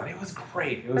Japan. hats on. It was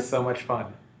great. It was so much fun.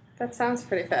 That sounds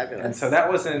pretty fabulous. And so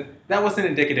that wasn't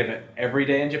indicative of every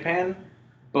day in Japan,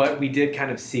 but we did kind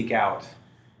of seek out,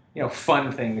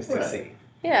 fun things to Right. see.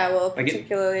 Yeah, well, Like it-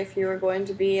 particularly if you were going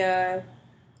to be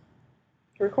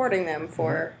recording them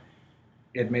for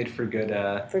It made for good.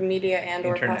 media and or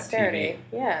Internet posterity.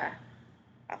 Yeah,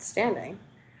 outstanding.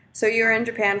 So you were in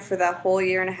Japan for the whole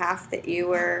year and a half that you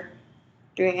were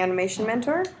doing Animation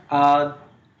Mentor?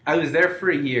 I was there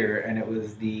for a year, and it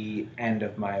was the end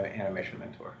of my Animation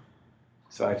Mentor.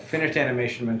 So I finished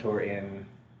Animation Mentor in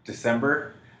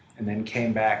December, and then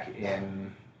came back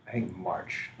in, I think,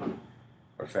 March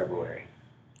or February,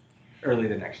 early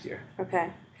the next year. Okay.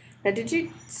 Now, did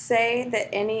you say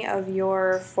that any of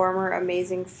your former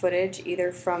amazing footage,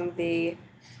 either from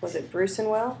was it Bruce and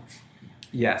Will,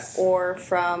 Yes. or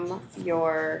from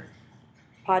your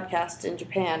podcast in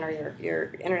Japan, or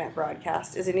your internet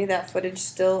broadcast, is any of that footage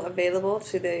still available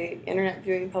to the internet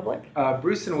viewing public?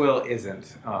 Bruce and Will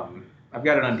isn't. I've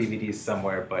got it on DVDs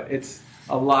somewhere, but it's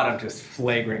a lot of just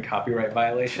flagrant copyright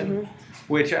violation,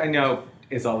 which I know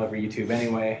is all over YouTube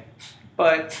anyway.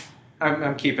 But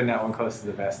I'm keeping that one close to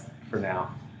the vest for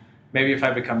now. Maybe if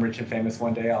I become rich and famous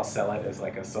one day, I'll sell it as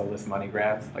like a soulless money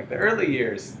grab. Like the early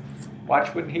years,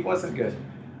 watch when he wasn't good.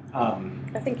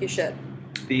 I think you should.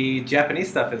 The Japanese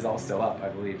stuff is all still up, I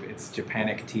believe. It's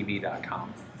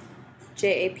japanictv.com.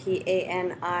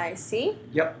 JAPANIC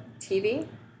Yep. TV.com.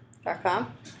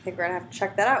 I think we're going to have to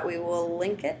check that out. We will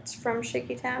link it from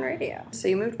Shaky Town Radio. So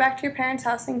you moved back to your parents'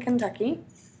 house in Kentucky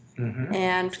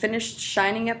and finished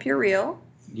shining up your reel,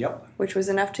 Yep. which was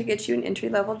enough to get you an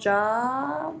entry-level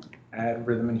job. At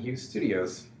Rhythm and Hughes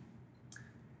Studios.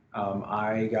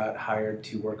 I got hired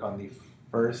to work on the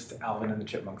first Alvin and the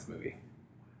Chipmunks movie.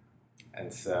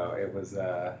 And so it was,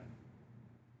 the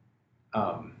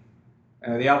Alvin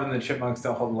and the Chipmunks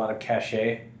don't hold a lot of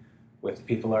cachet with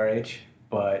people our age,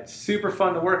 but super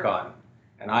fun to work on.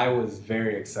 And I was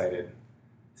very excited.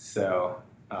 So,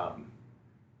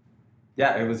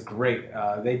 yeah, it was great.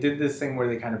 They did this thing where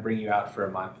they kind of bring you out for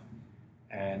a month.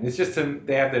 And it's just,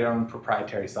 they have their own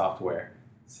proprietary software.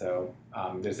 So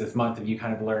there's this month of you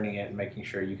kind of learning it and making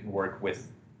sure you can work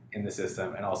in the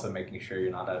system, and also making sure you're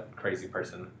not a crazy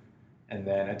person. And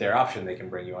then at their option, they can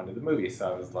bring you onto the movie. So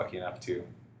I was lucky enough to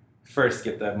first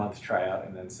get the month tryout,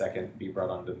 and then second, be brought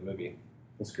onto the movie.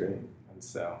 That's great. And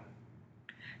so...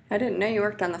 I didn't know you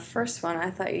worked on the first one.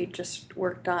 I thought you just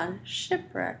worked on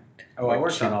Shipwrecked. Oh, I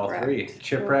worked on all three.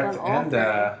 Shipwrecked and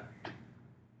the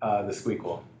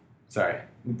Squeakquel. Sorry,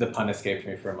 the pun escaped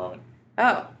me for a moment.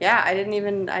 Oh, yeah, I didn't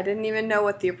even know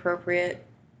what the appropriate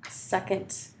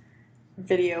second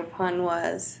video pun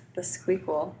was. The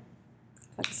Squeakquel.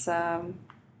 That's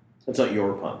not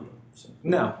your pun. So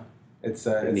No,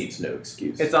 it needs no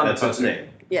excuse. It's on That's the its poster. name.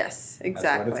 Yes,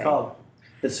 exactly. That's what it's called.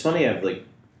 It's funny, I have like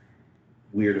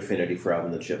weird affinity for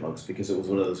Alvin and the Chipmunks because it was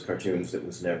one of those cartoons that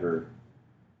was never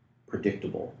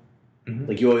predictable. Mm-hmm.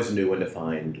 Like you always knew when to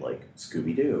find like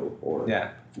Scooby-Doo or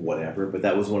whatever, but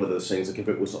that was one of those things, like if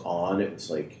it was on, it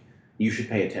was like you should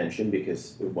pay attention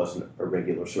because it wasn't a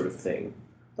regular sort of thing.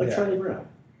 Like Charlie Brown.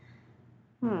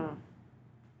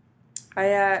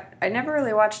 I never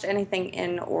really watched anything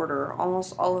in order.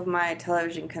 Almost all of my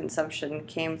television consumption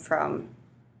came from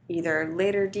either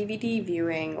later DVD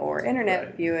viewing or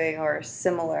internet viewing or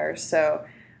similar, so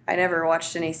I never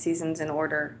watched any seasons in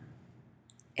order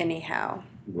anyhow.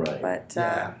 Right. But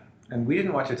and we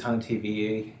didn't watch a ton of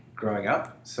TV growing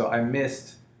up, so I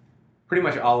missed pretty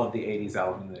much all of the 80s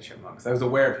Alvin and the Chipmunks. I was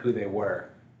aware of who they were,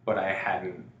 but I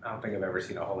don't think I've ever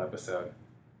seen a whole episode.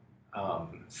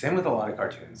 Same with a lot of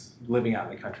cartoons. Living out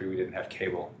in the country, we didn't have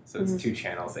cable, so it's 2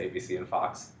 channels, ABC and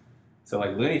Fox. So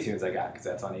like Looney Tunes I got because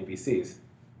that's on ABC's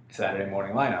Saturday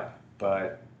morning lineup.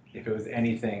 But if it was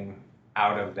anything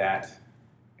out of that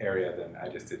area, then I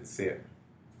just didn't see it.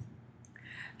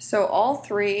 So all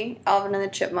 3 Alvin and the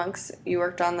Chipmunks, you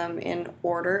worked on them in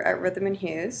order at Rhythm and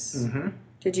Hughes. Mm-hmm.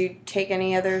 Did you take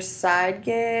any other side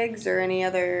gigs or any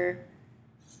other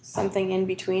something in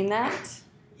between that?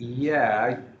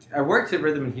 Yeah, I worked at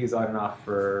Rhythm and Hughes on and off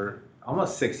for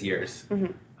almost 6 years.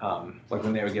 Like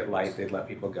when they would get light, they'd let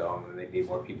people go, and when they'd need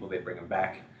more people, they'd bring them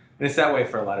back. And it's that way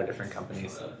for a lot of different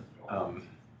companies,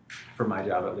 for my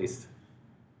job at least.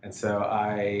 And so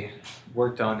I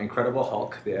worked on Incredible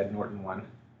Hulk, the Ed Norton one,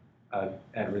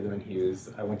 at Rhythm and Hughes.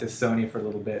 I went to Sony for a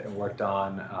little bit and worked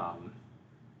on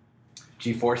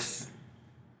G-Force,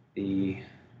 the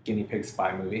guinea pig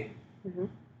spy movie.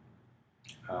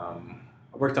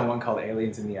 I worked on one called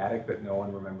Aliens in the Attic that no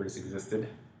one remembers existed.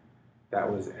 That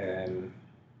was I'm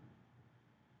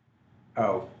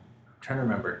trying to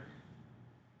remember.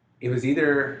 It was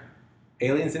either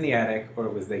Aliens in the Attic or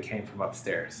it was They Came From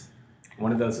Upstairs.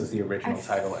 One of those was the original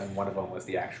title, and one of them was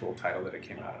the actual title that it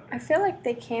came out under. I feel like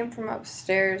They Came From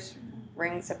Upstairs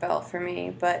rings a bell for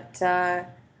me, but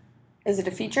is it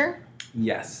a feature?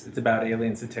 Yes, it's about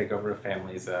aliens that take over a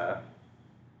family's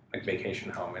like vacation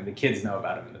home, and the kids know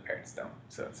about them and the parents don't.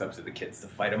 So it's up to the kids to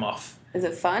fight them off. Is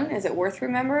it fun? Is it worth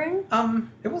remembering?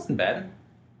 It wasn't bad.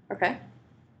 Okay.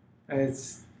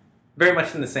 It's very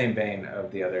much in the same vein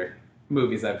of the other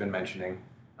movies I've been mentioning.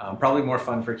 Probably more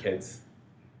fun for kids.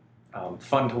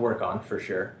 Fun to work on, for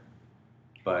sure.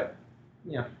 But,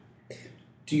 yeah.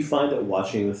 Do you find that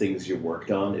watching the things you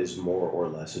worked on is more or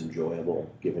less enjoyable,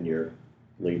 given your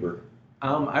labor?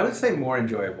 I would say more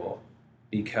enjoyable,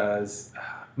 because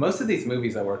most of these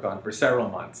movies I work on for several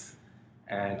months,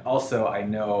 And also, I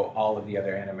know all of the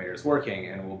other animators working,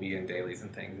 and we'll be in dailies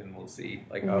and things, and we'll see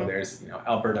like, oh, there's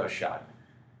Alberto's shot,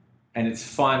 and it's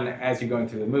fun as you're going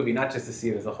through the movie, not just to see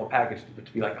it as a whole package, but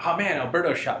to be like, oh man,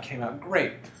 Alberto's shot came out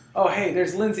great. Oh hey,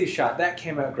 there's Lindsay's shot, that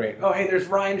came out great. Oh hey, there's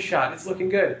Ryan's shot, it's looking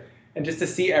good, and just to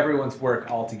see everyone's work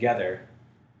all together,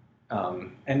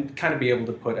 and kind of be able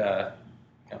to put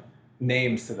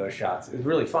names to those shots is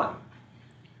really fun.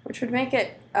 Which would make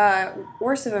it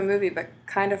worse of a movie, but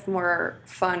kind of more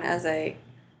fun as a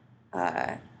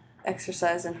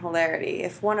exercise in hilarity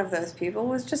if one of those people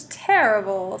was just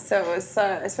terrible. So it was,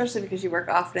 especially because you work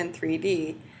often in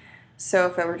 3D. So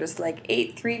if it were just like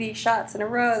 8 3D shots in a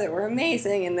row that were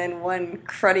amazing, and then one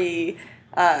cruddy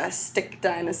stick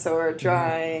dinosaur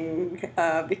drawing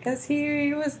because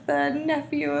he was the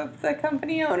nephew of the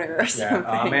company owner or something.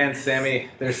 Yeah. Oh man, Sammy.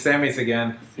 There's Sammy's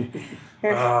again.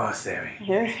 Oh, Sammy.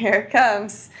 Here it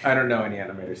comes. I don't know any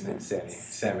animators named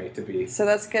Sammy to be. So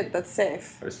that's good. That's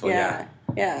safe.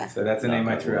 Yeah. So that's a name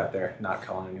I threw out. out there, not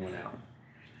calling anyone out.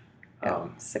 Yeah.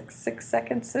 6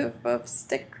 seconds of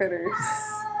stick critters.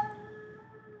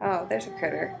 Oh, there's a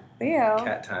critter. Leo.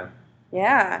 Cat time.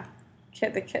 Yeah.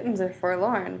 The kittens are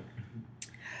forlorn.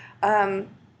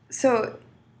 So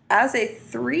as a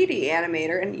 3D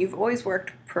animator, and you've always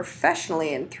worked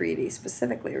professionally in 3D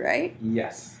specifically, right?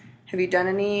 Yes. Have you done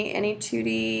any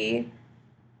 2D?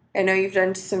 I know you've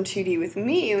done some 2D with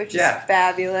me, which is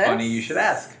fabulous. Funny you should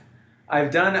ask. I've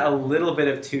done a little bit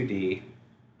of 2D.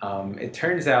 It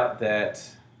turns out that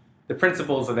the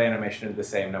principles of animation are the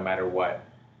same no matter what.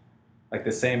 Like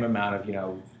the same amount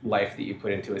of life that you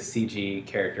put into a CG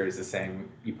character is the same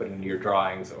you put into your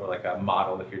drawings, or like a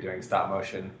model if you're doing stop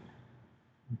motion.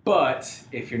 But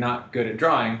if you're not good at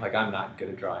drawing, like I'm not good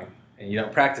at drawing, and you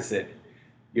don't practice it,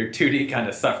 your 2D kind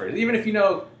of suffers. Even if you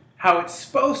know how it's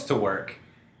supposed to work,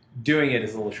 doing it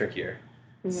is a little trickier.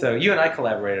 Mm-hmm. So you and I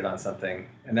collaborated on something,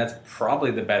 and that's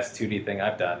probably the best 2D thing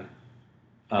I've done.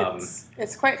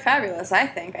 It's quite fabulous, I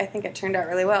think. I think it turned out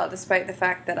really well, despite the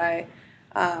fact that I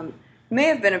may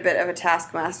have been a bit of a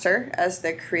taskmaster as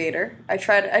the creator. I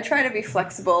try to be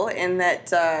flexible in that,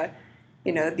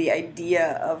 the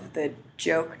idea of the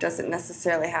joke doesn't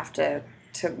necessarily have to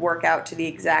work out to the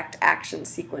exact action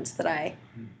sequence that I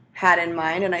had in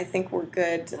mind, and I think we're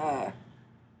good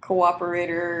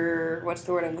cooperator, what's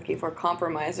the word I'm looking for,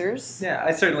 compromisers. Yeah,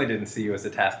 I certainly didn't see you as a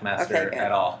taskmaster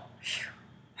at all.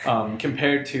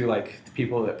 Compared to like the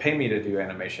people that pay me to do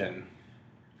animation,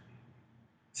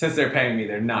 since they're paying me,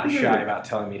 they're not shy about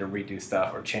telling me to redo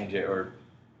stuff or change it, or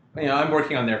I'm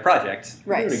working on their project.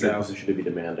 Right. You're in a good position to be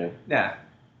demanding. Yeah,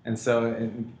 and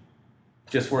so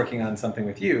just working on something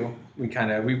with you,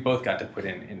 we both got to put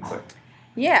in input.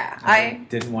 Yeah, I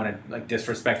didn't want to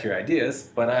disrespect your ideas,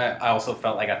 but I also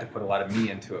felt I got to put a lot of me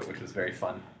into it, which was very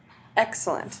fun.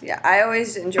 Excellent. Yeah, I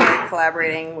always enjoy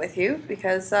collaborating with you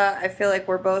because I feel like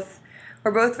we're both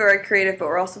very creative, but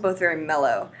we're also both very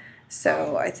mellow.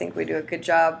 So I think we do a good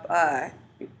job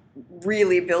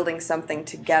really building something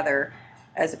together,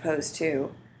 as opposed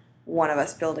to one of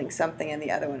us building something and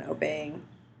the other one obeying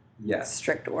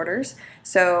strict orders.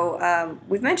 So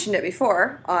we've mentioned it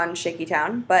before on Shaky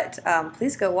Town, but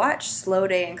please go watch Slow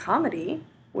Day and Comedy,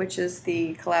 which is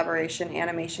the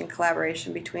animation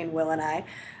collaboration between Will and I.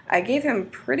 I gave him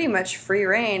pretty much free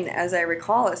rein, as I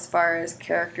recall, as far as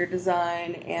character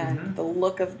design and the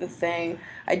look of the thing.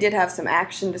 I did have some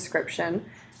action description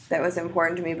that was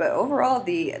important to me, but overall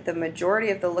the majority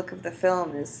of the look of the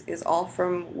film is all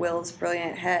from Will's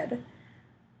brilliant head.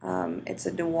 It's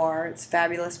a noir, it's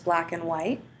fabulous black and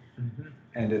white. Mm-hmm.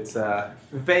 And it's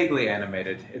vaguely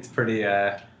animated. It's pretty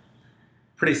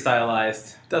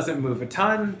stylized. Doesn't move a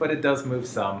ton, but it does move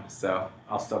some, so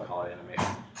I'll still call it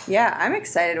animation. Yeah, I'm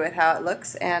excited with how it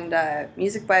looks, and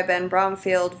music by Ben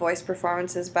Bromfield, voice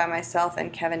performances by myself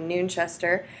and Kevin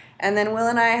Noonchester, and then Will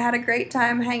and I had a great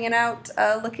time hanging out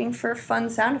looking for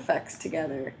fun sound effects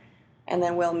together, and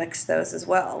then Will mixed those as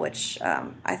well, which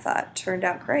I thought turned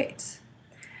out great.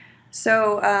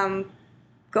 So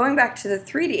going back to the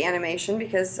 3D animation,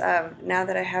 because now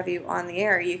that I have you on the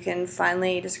air, you can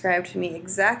finally describe to me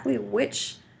exactly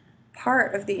which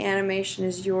part of the animation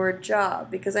is your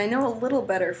job, because I know a little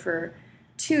better for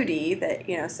 2D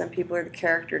that some people are the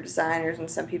character designers and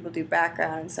some people do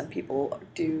background and some people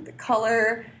do the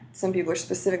color, some people are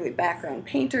specifically background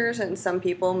painters, and some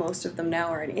people, most of them now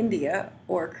are in India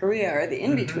or Korea, are the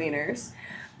in-betweeners.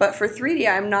 But for 3D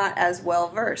I'm not as well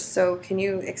versed, so can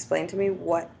you explain to me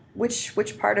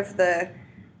which part of the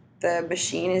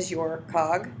machine is your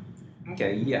cog?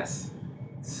 Okay, yes.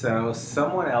 So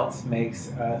someone else makes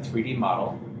a 3D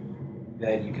model,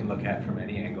 that you can look at from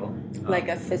any angle. Like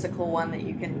a physical one that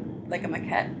you can, like a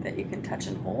maquette that you can touch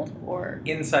and hold, or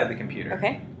inside the computer.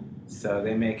 Okay. So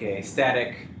they make a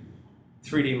static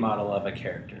 3D model of a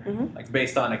character, like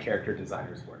based on a character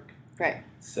designer's work. Right.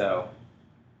 So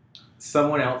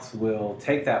someone else will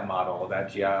take that model,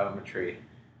 that geometry,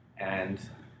 and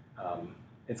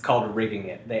it's called rigging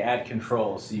it. They add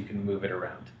controls so you can move it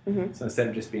around. So instead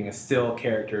of just being a still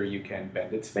character, you can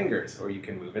bend its fingers, or you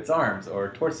can move its arms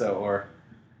or torso, or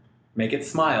make it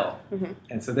smile.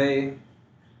 And so the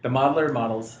modeler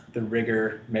models, the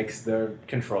rigger makes the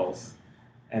controls,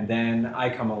 and then I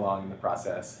come along in the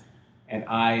process and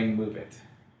I move it.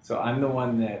 So I'm the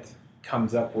one that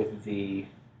comes up with the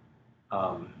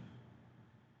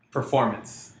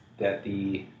performance that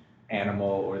the animal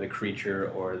or the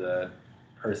creature or the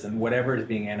person, whatever is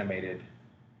being animated,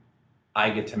 I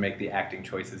get to make the acting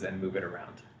choices and move it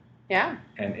around. Yeah.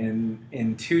 And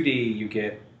in 2D, you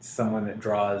get someone that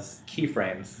draws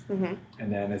keyframes,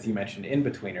 and then, as you mentioned,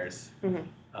 in-betweeners.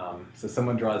 So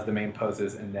someone draws the main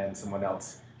poses, and then someone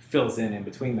else fills in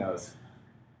between those.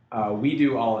 We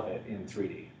do all of it in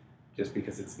 3D, just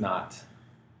because it's not...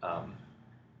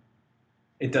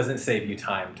 it doesn't save you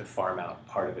time to farm out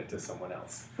part of it to someone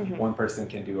else. One person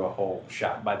can do a whole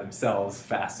shot by themselves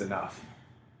fast enough.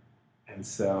 And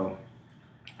so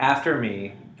after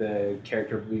me, the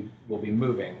character will be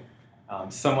moving.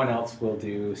 Someone else will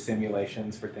do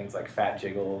simulations for things like fat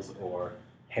jiggles or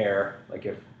hair. Like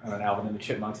if on Alvin and the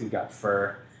Chipmunks, he's got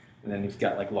fur, and then he's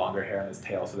got like longer hair on his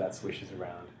tail, so that swishes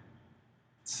around.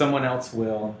 Someone else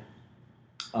will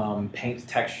paint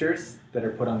textures that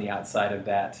are put on the outside of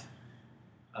that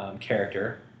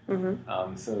character.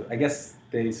 So I guess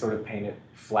they sort of paint it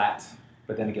flat,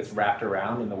 but then it gets wrapped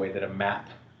around in the way that a map,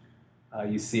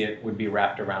 you see it, would be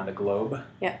wrapped around a globe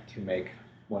to make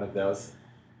one of those.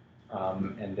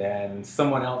 And then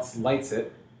someone else lights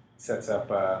it, sets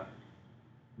up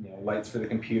lights for the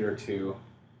computer to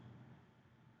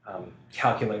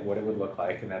calculate what it would look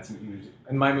like. And that's usually,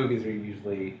 and my movies are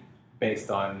usually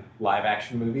based on live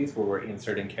action movies where we're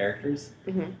inserting characters.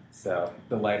 So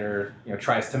the lighter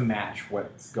tries to match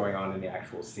what's going on in the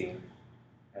actual scene.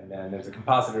 And then there's a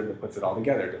compositor that puts it all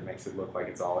together that makes it look like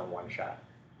it's all in one shot.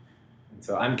 And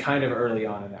so I'm kind of early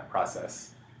on in that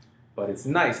process. But it's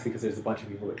nice because there's a bunch of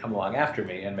people that come along after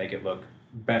me and make it look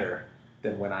better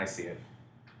than when I see it.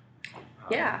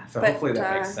 So hopefully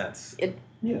that makes sense.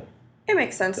 It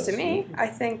makes sense to me. I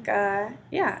think,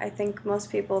 I think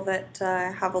most people that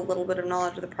have a little bit of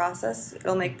knowledge of the process,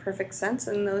 it'll make perfect sense.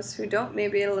 And those who don't,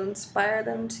 maybe it'll inspire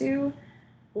them to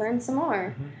learn some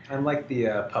more. I'm like the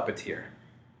puppeteer.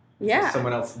 Yeah. So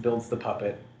someone else builds the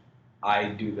puppet, I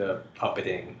do the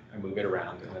puppeting, I move it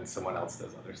around, and then someone else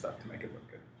does other stuff to make it look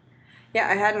good. Yeah,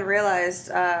 I hadn't realized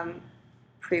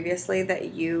previously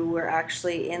that you were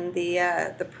actually in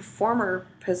the performer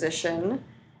position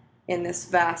in this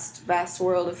vast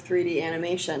world of 3D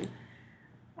animation.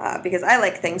 Because I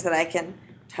like things that I can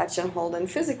touch and hold and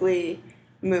physically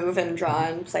move and draw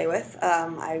and play with.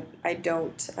 I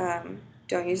don't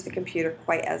use the computer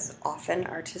quite as often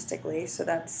artistically, so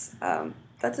that's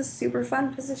a super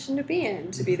fun position to be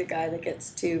in, to be the guy that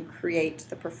gets to create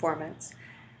the performance.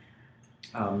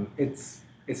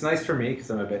 It's nice for me because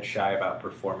I'm a bit shy about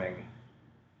performing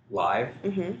live.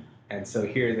 And so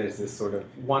here there's this sort of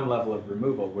one level of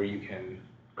removal where you can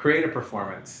create a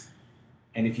performance,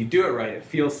 and if you do it right, it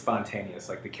feels spontaneous,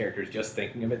 like the character's just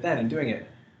thinking of it then and doing it,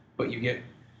 but you get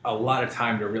a lot of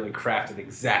time to really craft it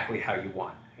exactly how you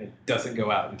want. It doesn't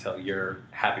go out until you're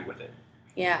happy with it.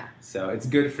 Yeah. So it's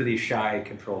good for the shy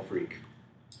control freak.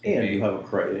 And you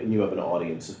have an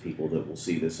audience of people that will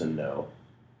see this and know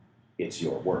it's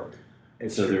your work.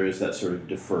 So there is that sort of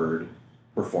deferred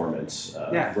performance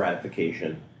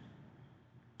gratification.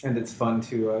 And it's fun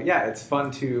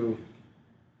to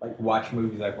like watch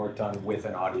movies I've worked on with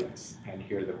an audience and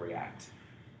hear them react.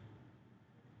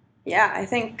 Yeah, I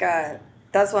think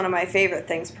that's one of my favorite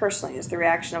things personally is the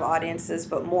reaction of audiences,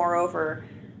 but moreover,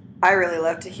 I really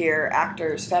love to hear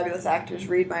fabulous actors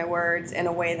read my words in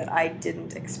a way that I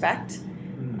didn't expect,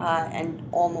 and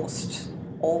almost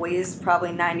always, probably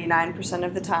 99%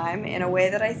 of the time, in a way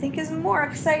that I think is more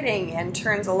exciting and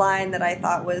turns a line that I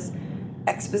thought was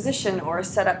exposition or a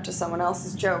setup to someone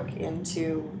else's joke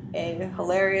into a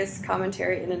hilarious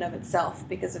commentary in and of itself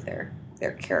because of their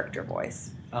character voice.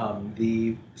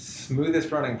 The smoothest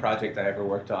running project I ever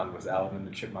worked on was Alvin and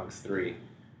the Chipmunks 3,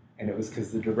 and it was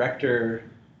because the director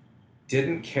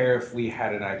didn't care if we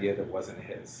had an idea that wasn't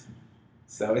his.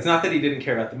 So it's not that he didn't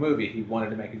care about the movie, he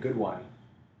wanted to make a good one.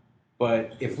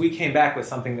 But if we came back with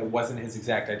something that wasn't his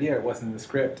exact idea, it wasn't in the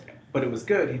script, but it was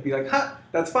good, he'd be like,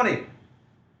 that's funny.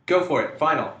 go for it,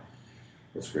 final.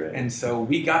 That's great. And so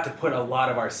we got to put a lot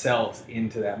of ourselves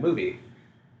into that movie.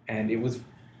 And it was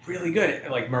really good.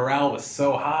 Like, morale was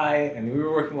so high, and we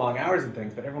were working long hours and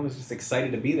things, but everyone was just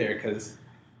excited to be there because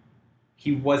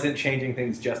he wasn't changing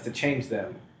things just to change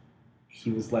them.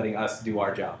 He was letting us do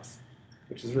our jobs,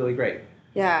 which is really great.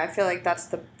 Yeah, I feel like that's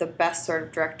the best sort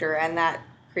of director, and that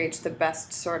creates the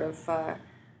best sort of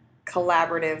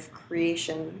collaborative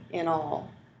creation in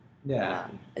all. Yeah.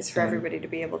 Is for everybody to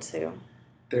be able to.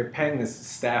 They're paying this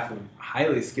staff of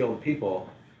highly skilled people,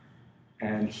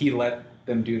 and he let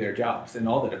them do their jobs in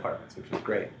all the departments, which was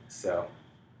great. So,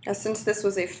 since this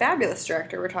was a fabulous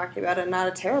director we're talking about and not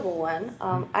a terrible one,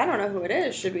 I don't know who it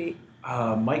is. Should we?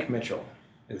 Mike Mitchell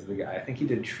is the guy. I think he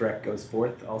did Shrek Goes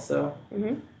Forth also.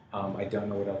 Mm-hmm. I don't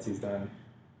know what else he's done,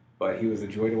 but he was a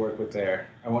joy to work with there.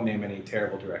 I won't name any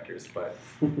terrible directors, but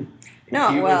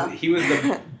he was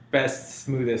the best,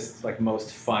 smoothest, like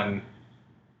most fun,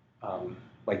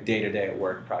 like day-to-day at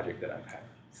work project that I've had.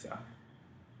 So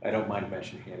I don't mind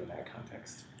mentioning him in that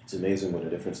context. It's amazing what a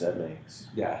difference that makes.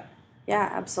 Yeah. Yeah,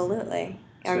 absolutely.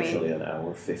 Especially on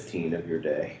hour 15 of your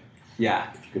day.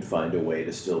 Yeah. If you could find a way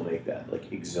to still make that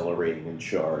like exhilarating and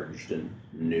charged and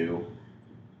new.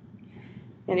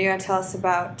 And you're going to tell us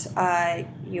about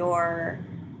your,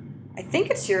 I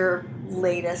think it's your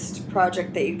latest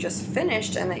project that you just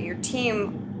finished and that your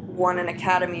team won an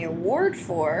Academy Award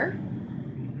for.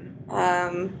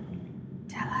 Tell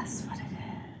us what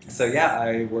it is. So yeah,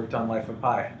 I worked on Life of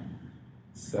Pi.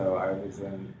 So I was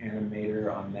an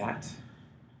animator on that.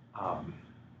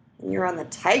 You're on the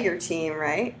Tiger team,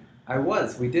 right? I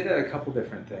was. We did a couple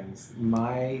different things.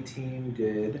 My team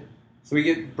did... So we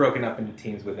get broken up into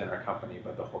teams within our company,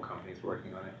 but the whole company's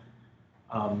working on it.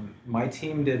 My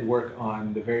team did work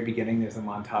on the very beginning. There's a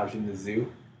montage in the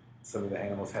zoo. Some of the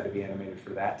animals had to be animated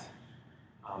for that.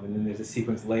 And then there's a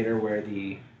sequence later where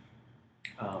the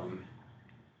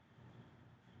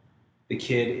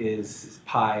kid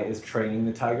Pi is training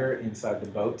the tiger inside the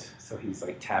boat. So he's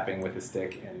like tapping with a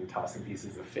stick and tossing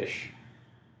pieces of fish.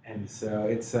 And so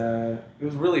it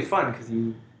was really fun because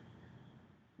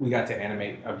we got to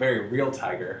animate a very real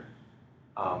tiger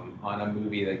on a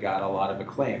movie that got a lot of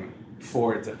acclaim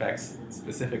for its effects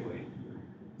specifically.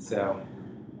 So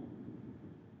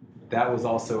that was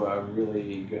also a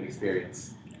really good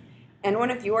experience. And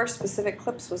one of your specific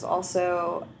clips was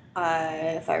also,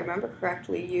 if I remember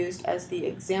correctly, used as the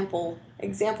example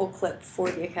clip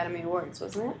for the Academy Awards,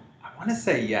 wasn't it? I want to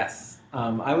say yes.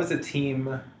 I was a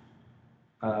team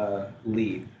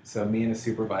lead, so me and a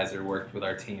supervisor worked with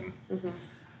our team. Mm-hmm.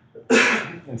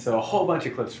 And so a whole bunch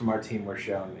of clips from our team were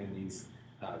shown in these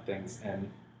things, and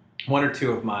one or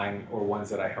two of mine, or ones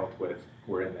that I helped with,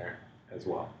 were in there as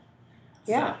well.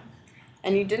 Yeah. So.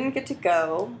 And you didn't get to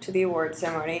go to the award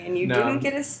ceremony, and you didn't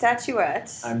get a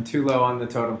statuette. I'm too low on the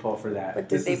totem pole for that. But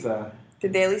did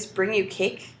they at least bring you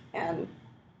cake and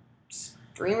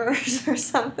streamers or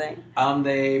something?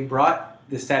 They brought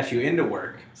the statue into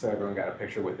work, so everyone got a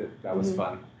picture with it. That was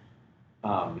fun.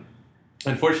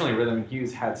 Unfortunately, Rhythm and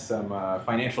Hues had some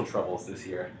financial troubles this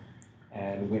year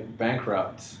and went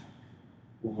bankrupt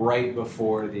right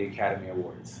before the Academy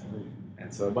Awards.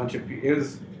 And so it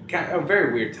was kind of a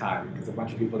very weird time because a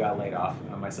bunch of people got laid off,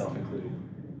 myself included.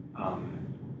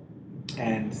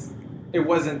 And it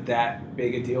wasn't that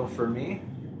big a deal for me.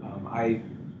 I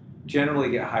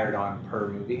generally get hired on per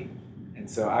movie. And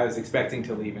so I was expecting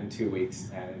to leave in 2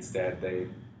 weeks, and instead they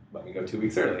let me go 2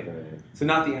 weeks early. So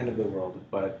not the end of the world,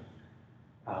 but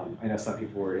I know some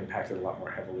people were impacted a lot more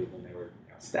heavily when they were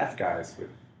staff guys with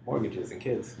mortgages and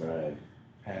kids. Right.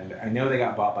 And I know they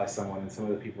got bought by someone, and some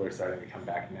of the people are starting to come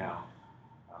back now.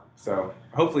 So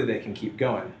hopefully they can keep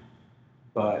going.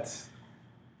 But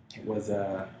it was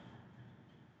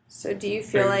So do you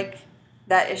feel like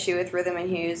that issue with Rhythm and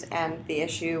Hues and the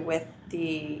issue with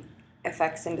the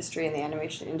effects industry and the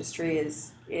animation industry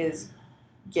is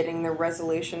getting the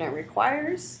resolution it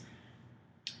requires?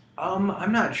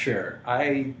 I'm not sure.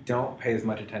 I don't pay as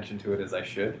much attention to it as I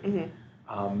should.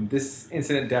 Mm-hmm. This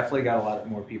incident definitely got a lot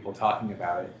more people talking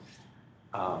about it.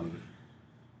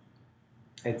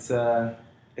 It's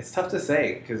tough to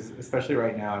say because especially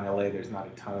right now in LA, there's not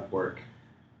a ton of work.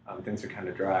 Things are kind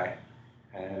of dry,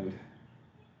 and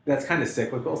that's kind of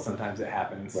cyclical. Sometimes it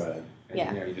happens, right.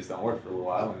 And you just don't work for a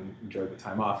while and enjoy the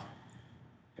time off.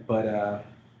 But a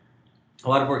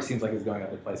lot of work seems like it's going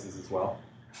other places as well.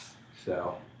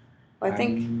 So. Well, I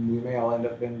think we may all end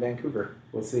up in Vancouver.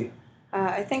 We'll see.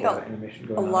 I think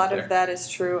a lot of that is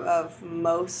true of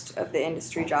most of the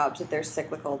industry jobs, that they're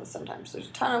cyclical, that sometimes there's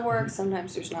a ton of work,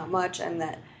 sometimes there's not much, and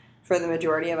that for the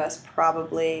majority of us,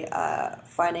 probably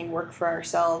finding work for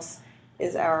ourselves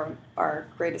is our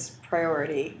greatest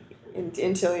priority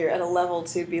until you're at a level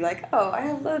to be like, oh, I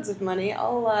have loads of money.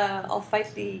 I'll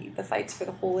fight the fights for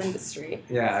the whole industry.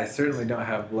 Yeah, I certainly don't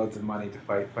have loads of money to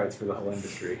fight fights for the whole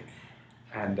industry.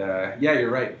 And yeah, you're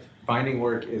right. Finding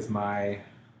work is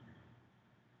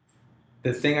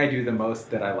the thing I do the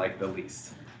most that I like the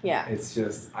least. Yeah. It's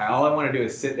just, all I want to do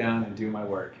is sit down and do my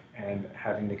work, and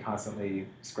having to constantly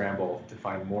scramble to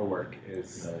find more work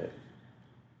is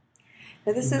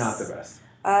Now, this not is the best.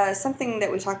 something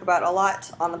that we talk about a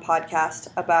lot on the podcast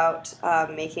about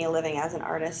making a living as an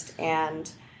artist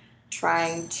and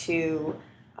trying to,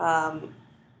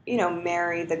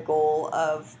 marry the goal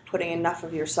of putting enough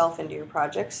of yourself into your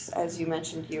projects. As you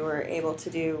mentioned, you were able to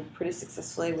do pretty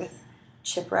successfully with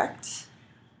Chipwrecked,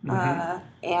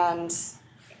 and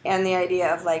the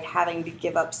idea of like having to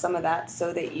give up some of that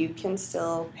so that you can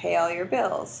still pay all your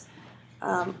bills.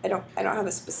 I don't have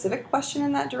a specific question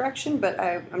in that direction, but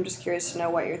I'm just curious to know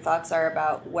what your thoughts are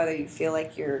about whether you feel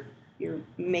like you're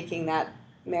making that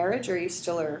marriage, or you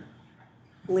still are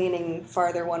leaning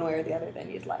farther one way or the other than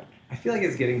you'd like. I feel like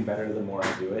it's getting better the more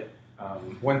I do it.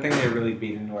 One thing they really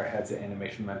beat into our heads at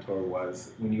Animation Mentor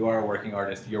was when you are a working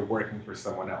artist, you're working for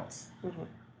someone else. Mm-hmm.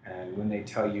 And when they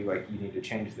tell you, like, you need to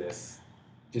change this,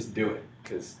 just do it,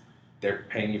 because they're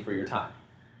paying you for your time.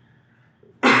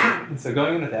 And so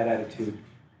going in with that attitude,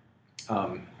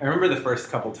 I remember the first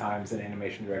couple times an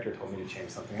animation director told me to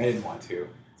change something. I didn't want to.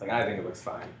 It's like, I think it looks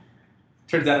fine.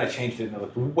 Turns out I changed it and it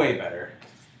looked way better.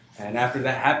 And after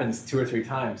that happens 2 or 3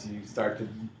 times, you start to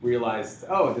realize,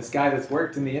 oh, this guy that's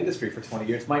worked in the industry for 20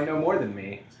 years might know more than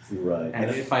me. Right. And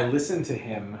if I listen to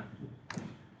him,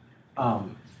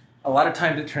 a lot of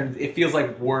times it feels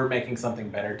like we're making something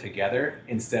better together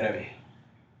instead of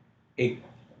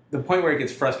the point where it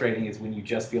gets frustrating is when you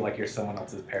just feel like you're someone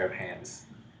else's pair of hands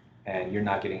and you're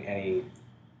not getting any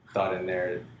thought in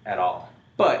there at all.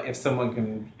 But if someone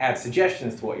can add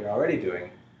suggestions to what you're already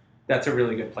doing, that's a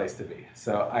really good place to be.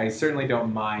 So I certainly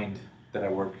don't mind that I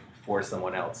work for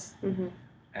someone else. Mm-hmm.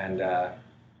 And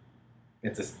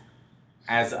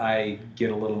as I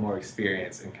get a little more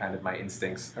experience and kind of my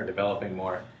instincts are developing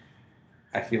more,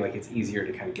 I feel like it's easier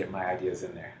to kind of get my ideas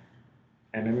in there.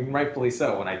 And I mean, rightfully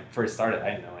so. When I first started, I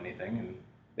didn't know anything, and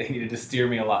they needed to steer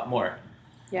me a lot more.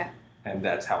 Yeah. And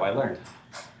that's how I learned.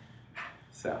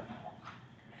 So.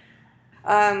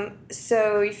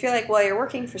 So you feel like while you're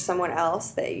working for someone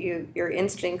else that your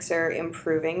instincts are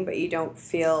improving, but you don't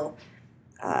feel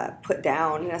put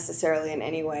down necessarily in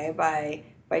any way by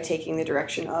taking the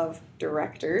direction of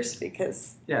directors,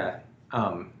 because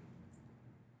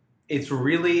it's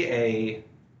really a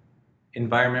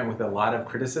environment with a lot of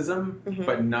criticism, mm-hmm.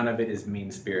 but none of it is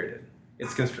mean-spirited.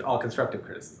 It's all constructive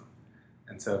criticism.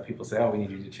 And so people say, oh, we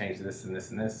need you to change this and this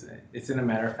and this. It's in a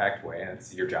matter-of-fact way, and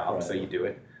it's your job, right. So you do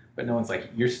it. But no one's like,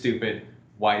 you're stupid.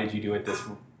 Why did you do it this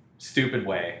stupid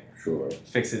way? Sure.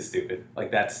 Fix it, stupid.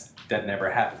 Like, that never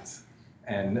happens.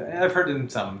 And I've heard in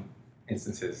some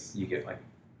instances you get, like,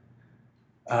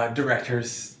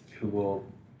 directors who will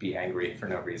be angry for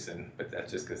no reason, but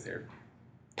that's just because they're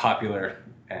popular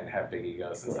and have big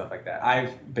egos and stuff like that.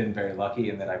 I've been very lucky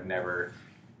in that I've never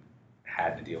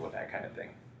had to deal with that kind of thing.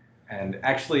 And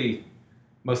actually,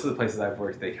 most of the places I've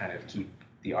worked, they kind of keep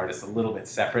the artists a little bit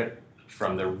separate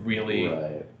from the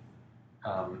really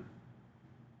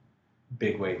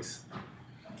big wigs.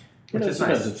 Which is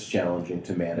sometimes nice. It's challenging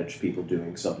to manage people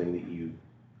doing something that you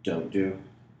don't do.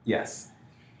 Yes.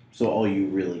 So all you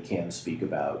really can speak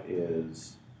about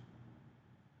is,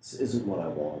 this isn't what I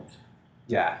want.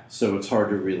 Yeah. So it's hard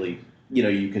to really,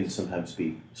 you can sometimes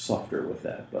be softer with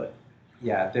that, but...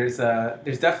 Yeah, there's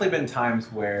definitely been times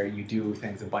where you do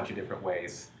things a bunch of different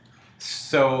ways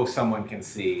so someone can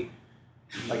see,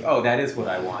 like, oh, that is what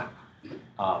I want.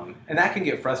 And that can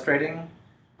get frustrating,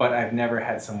 but I've never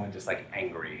had someone just, like,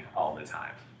 angry all the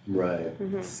time. Right.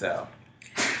 Mm-hmm. So.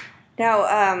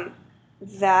 Now,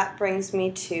 that brings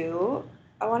me to,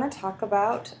 I want to talk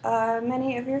about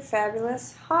many of your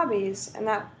fabulous hobbies. And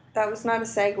that was not a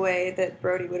segue that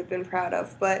Brody would have been proud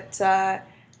of, but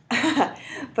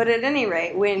but at any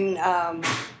rate, when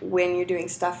you're doing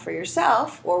stuff for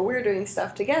yourself or we're doing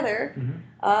stuff together,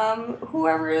 Mm-hmm.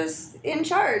 Whoever is in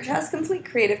charge has complete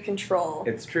creative control.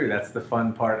 It's true. That's the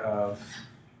fun part of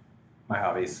my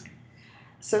hobbies.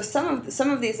 So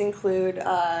some of these include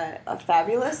a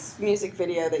fabulous music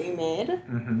video that you made.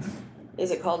 Mm-hmm.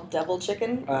 Is it called Devil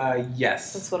Chicken?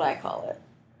 Yes. That's what I call it.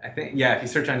 I think, yeah, if you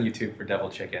search on YouTube for Devil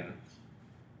Chicken,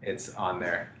 it's on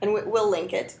there. And we'll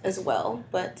link it as well,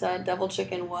 but Devil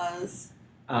Chicken was...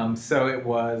 So it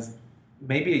was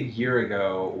maybe a year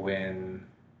ago when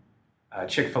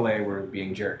Chick-fil-A were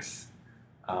being jerks.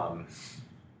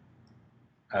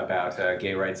 about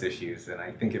gay rights issues, and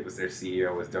I think it was their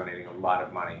CEO was donating a lot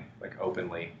of money, like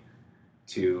openly,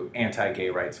 to anti-gay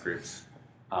rights groups.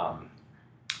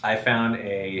 I found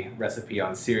a recipe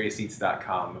on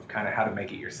SeriousEats.com of kind of how to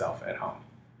make it yourself at home,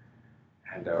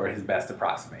 and or his best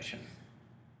approximation.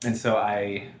 And so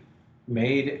I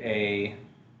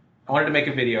wanted to make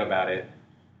a video about it,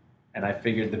 and I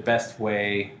figured the best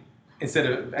way, instead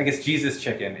of, I guess Jesus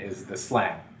chicken is the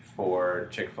slang for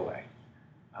Chick-fil-A.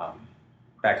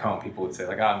 Back home, people would say,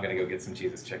 like, oh, I'm going to go get some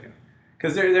Jesus chicken.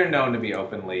 Because they're known to be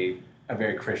openly a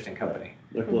very Christian company.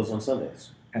 They're closed on Sundays.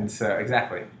 And so,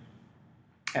 exactly.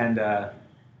 And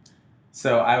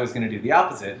so I was going to do the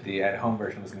opposite. The at-home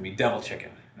version was going to be devil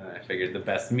chicken. And I figured the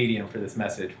best medium for this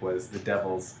message was the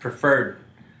devil's preferred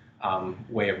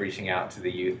way of reaching out to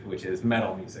the youth, which is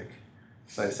metal music.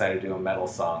 So I decided to do a metal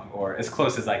song, or as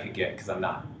close as I could get, because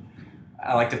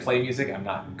I like to play music. I'm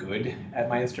not good at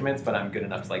my instruments, but I'm good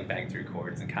enough to like bang through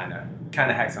chords and kind of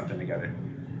hack something together.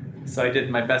 So I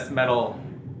did my best metal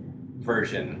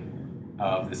version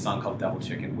of this song called Devil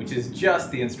Chicken, which is just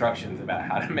the instructions about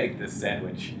how to make this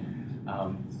sandwich.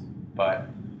 But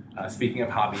speaking of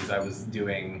hobbies, I was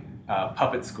doing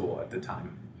puppet school at the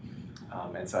time.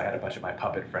 And so I had a bunch of my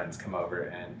puppet friends come over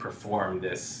and perform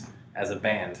this as a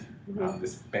band.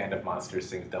 This band of monsters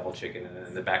sings Devil Chicken, and then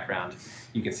in the background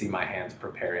you can see my hands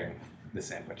preparing the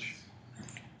sandwich.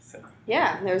 So.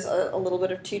 Yeah, there's a little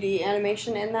bit of 2D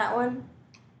animation in that one.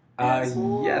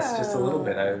 Yes, just a little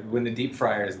bit. When the deep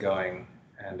fryer is going,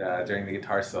 and during the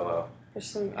guitar solo, there's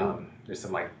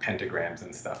some like pentagrams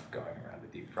and stuff going around the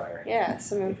deep fryer. Yeah,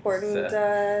 some important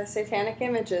satanic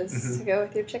images to go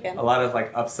with your chicken. A lot of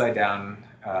like upside down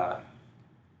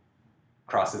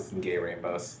crosses and gay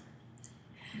rainbows.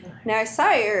 Now, I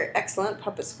saw your excellent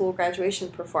Puppet School graduation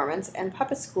performance, and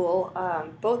Puppet School,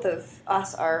 both of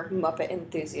us are Muppet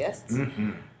enthusiasts,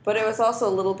 but it was also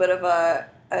a little bit of a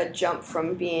jump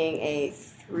from being a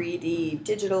 3D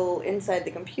digital inside the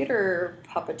computer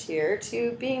puppeteer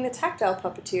to being the tactile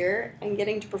puppeteer and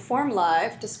getting to perform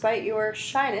live despite your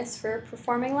shyness for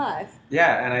performing live.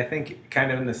 Yeah, and I think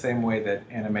kind of in the same way that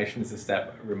animation is a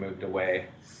step removed away,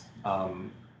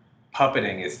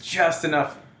 puppeting is just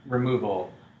enough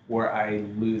removal where I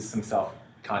lose some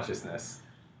self-consciousness,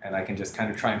 and I can just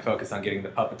kind of try and focus on getting the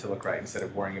puppet to look right instead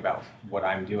of worrying about what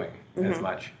I'm doing as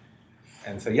much.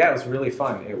 And so, yeah, it was really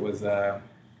fun. It was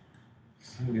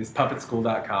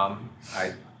puppetschool.com.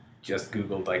 I just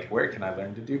Googled, like, where can I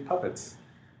learn to do puppets?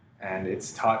 And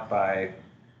it's taught by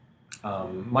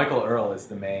Michael Earl is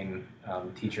the main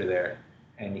teacher there,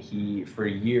 and for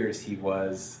years, he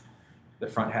was the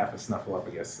front half of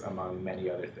Snuffleupagus, among many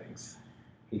other things.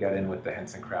 He got in with the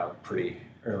Henson crowd pretty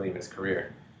early in his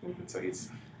career. And so he's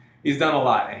done a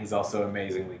lot, and he's also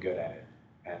amazingly good at it.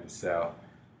 And so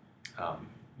it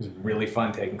was really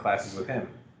fun taking classes with him.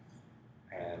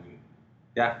 And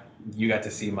yeah, you got to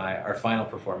see our final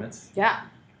performance. Yeah,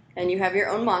 and you have your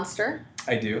own monster.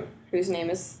 I do. Whose name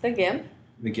is the Gimp.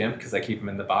 The Gimp, because I keep him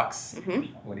in the box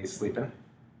when he's sleeping.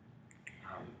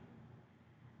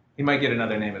 He might get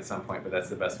another name at some point, but that's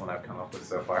the best one I've come up with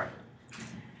so far.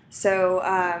 So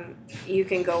you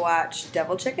can go watch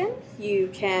Devil Chicken. You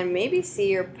can maybe see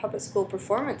your Puppet School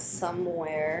performance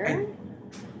somewhere.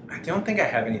 I don't think I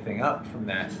have anything up from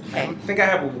that. Okay. I think I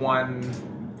have one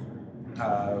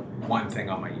thing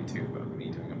on my YouTube of me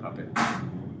doing a puppet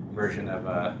version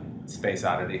of Space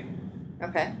Oddity.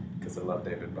 Okay. Because I love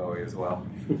David Bowie as well.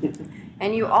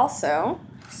 And you also,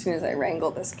 as soon as I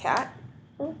wrangle this cat,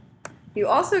 you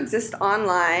also exist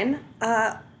online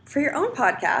for your own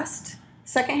podcast,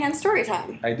 Secondhand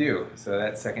Storytime. I do. So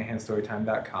that's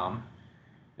secondhandstorytime.com.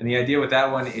 And the idea with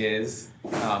that one is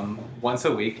once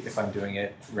a week, if I'm doing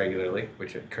it regularly,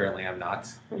 which currently I'm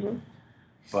not,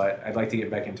 but I'd like to get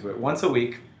back into it. Once a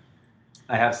week,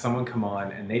 I have someone come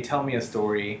on and they tell me a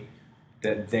story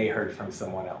that they heard from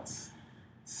someone else.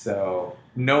 So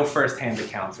no first-hand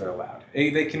accounts are allowed.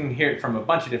 They can hear it from a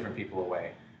bunch of different people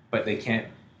away, but they can't.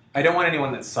 I don't want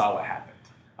anyone that saw what happened.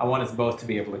 I want us both to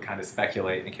be able to kind of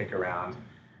speculate and kick around,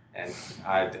 and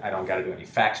I don't got to do any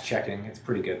fact checking. It's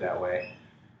pretty good that way,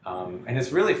 and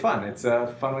it's really fun. It's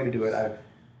a fun way to do it. I've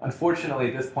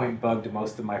unfortunately at this point bugged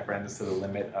most of my friends to the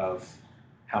limit of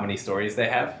how many stories they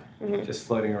have just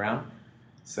floating around.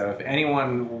 So if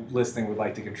anyone listening would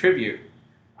like to contribute,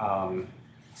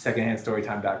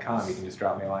 secondhandstorytime.com, you can just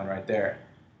drop me a line right there,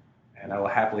 and I will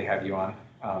happily have you on.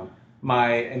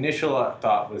 My initial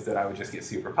thought was that I would just get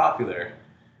super popular,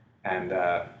 and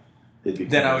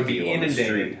then I would be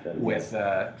inundated with...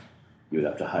 you would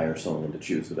have to hire someone to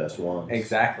choose the best ones.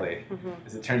 Exactly.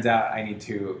 As it turns out, I need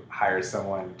to hire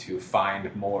someone to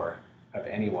find more of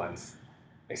anyone's.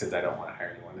 except I don't want to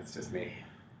hire anyone. It's just me.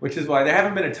 Which is why there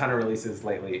haven't been a ton of releases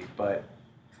lately, but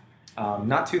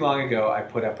not too long ago I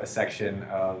put up a section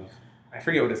of, I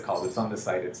forget what it's called, it's on the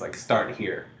site, it's like Start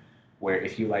Here, where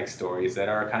if you like stories that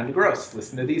are kind of gross,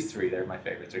 listen to these 3, they're my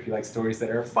favorites. Or if you like stories that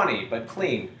are funny but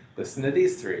clean, listen to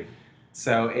these 3.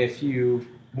 So if you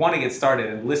want to get started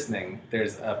in listening,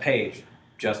 there's a page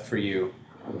just for you.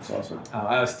 That's awesome.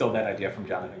 I stole that idea from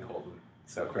Jonathan Colton,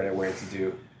 so credit where it's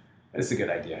due. It's a good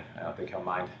idea. I don't think he'll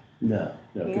mind. No,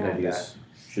 good Yeah. ideas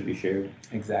should be shared.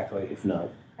 Exactly. If not,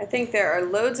 I think there are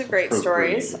loads of great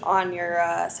Appropriated. stories on your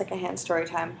Secondhand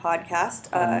Storytime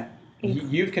podcast.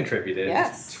 You've contributed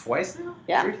Yes. twice now?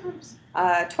 Yeah. 3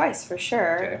 times? Twice for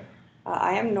sure. Okay.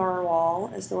 I Am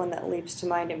Norwal is the one that leaps to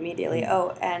mind immediately.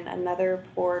 Oh, and Another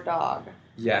Poor Dog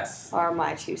Yes. are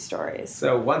my 2 stories.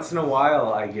 So once in a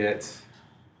while I get,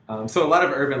 so a lot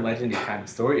of urban legendy kind of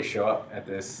stories show up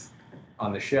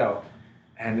on the show.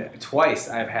 And twice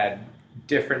I've had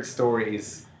different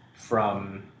stories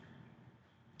from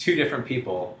 2 different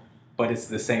people, but it's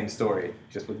the same story,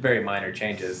 just with very minor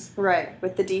changes. Right,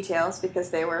 with the details because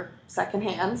they were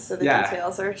secondhand, so the Yeah.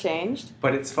 details are changed.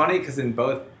 But it's funny because in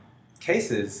both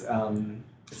cases,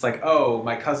 it's like, oh,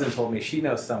 my cousin told me she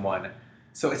knows someone.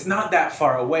 So it's not that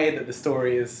far away that the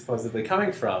story is supposedly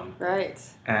coming from. Right.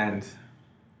 And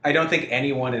I don't think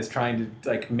anyone is trying to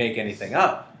like make anything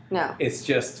up. No. It's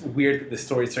just weird that the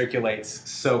story circulates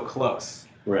so close.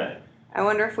 right. I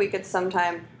wonder if we could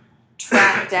sometime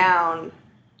track down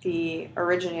the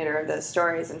originator of those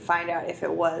stories and find out if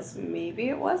maybe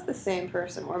it was the same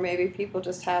person, or maybe people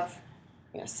just have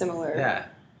similar Yeah.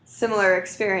 similar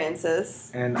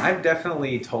experiences. And I've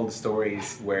definitely told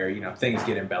stories where, things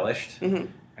get embellished. Mhm.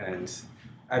 And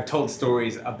I've told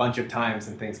stories a bunch of times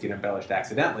and things get embellished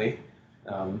accidentally.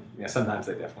 Sometimes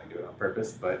I definitely do it on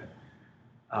purpose, but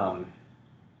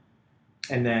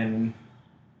and then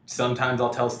sometimes I'll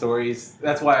tell stories.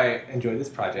 That's why I enjoy this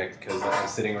project, because I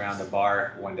was sitting around a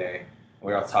bar one day and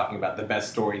we were all talking about the best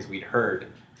stories we'd heard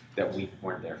that we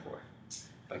weren't there for.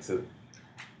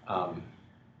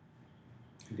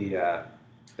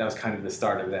 That was kind of the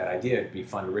start of that idea. It'd be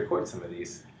fun to record some of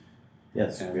these. Yeah,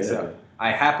 that's a And great so idea.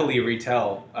 I happily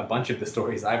retell a bunch of the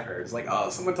stories I've heard. It's like, oh,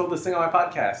 someone told this thing on my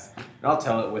podcast. And I'll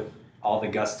tell it with all the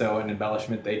gusto and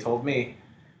embellishment they told me.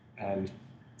 And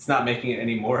it's not making it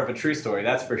any more of a true story,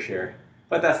 that's for sure.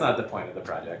 But that's not the point of the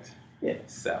project. Yeah.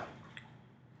 So,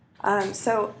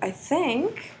 So I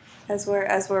think as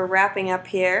we're wrapping up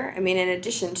here, I mean, in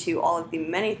addition to all of the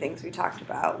many things we talked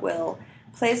about, Will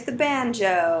plays the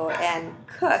banjo and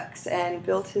cooks and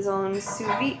built his own sous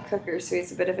vide cooker, so he's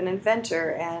a bit of an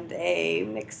inventor and a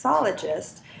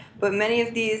mixologist. But many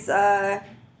of these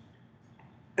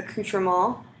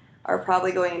accoutrements are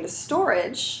probably going into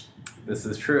storage this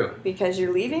is true. because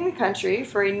you're leaving the country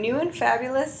for a new and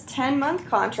fabulous 10-month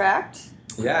contract.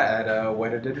 Yeah, at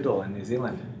Weta Digital in New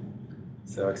Zealand.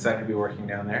 So excited to be working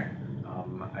down there.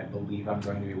 I believe I'm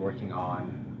going to be working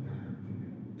on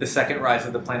the second Rise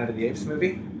of the Planet of the Apes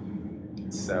movie.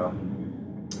 So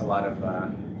a lot of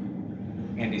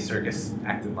Andy Serkis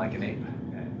acting like an ape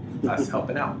and us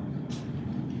helping out.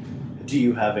 Do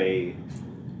you have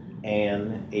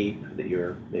an ape that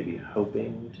you're maybe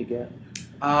hoping to get?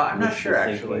 I'm not Wishful sure,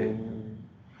 actually. thinking?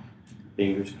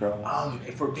 Fingers crossed.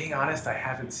 If we're being honest, I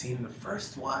haven't seen the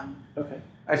first one. Okay.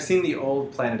 I've seen the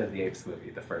old Planet of the Apes movie,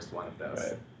 the first one of those.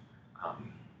 Right.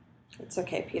 It's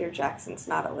okay, Peter Jackson's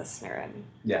not a listener, and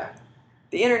Yeah.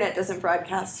 the internet doesn't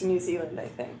broadcast to New Zealand, I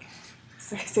think.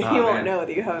 So Oh, you won't man. know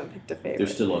that you haven't picked a favorite. They're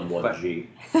still on 1G.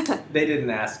 They didn't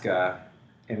ask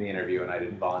in the interview, and I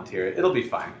didn't volunteer it. It'll be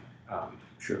fine.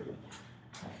 Sure.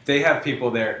 They have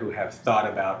people there who have thought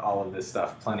about all of this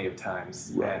stuff plenty of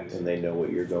times, Right. And they know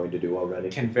what you're going to do already.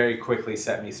 can very quickly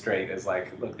set me straight as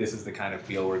like, look, this is the kind of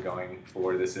feel we're going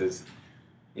for. This is,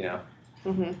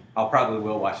 Mm-hmm. I'll probably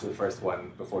will watch the first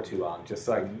one before too long, just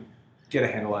so I can get a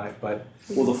handle on it. But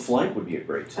Well, the flight would be a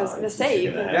great time. I was gonna say,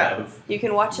 You're you gonna can- have You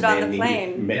can watch it on the many,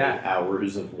 plane Many Yeah.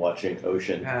 hours of watching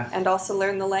ocean. and also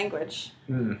learn the language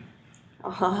on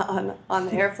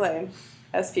the airplane,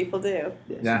 as people do.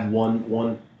 Yes. Yeah.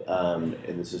 One,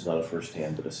 and this is not a first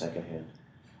hand, but a second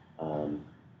hand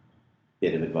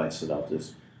bit of advice that I'll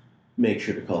just make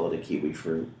sure to call it a kiwi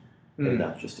fruit and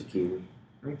not just a kiwi.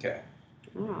 Okay.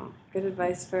 Oh, good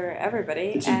advice for everybody.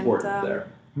 It's and, important there.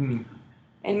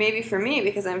 And maybe for me,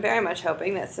 because I'm very much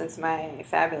hoping that since my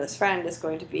fabulous friend is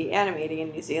going to be animating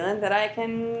in New Zealand, that I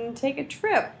can take a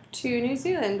trip to New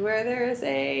Zealand where there is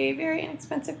a very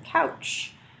inexpensive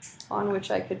couch on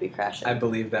which I could be crashing. I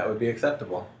believe that would be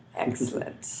acceptable.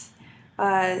 Excellent.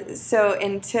 So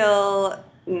until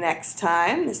next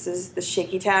time, this is the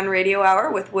Shaky Town Radio Hour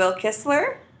with Will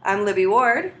Kistler. I'm Libby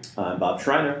Ward. I'm Bob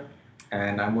Schreiner.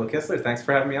 And I'm Will Kistler. Thanks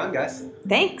for having me on, guys.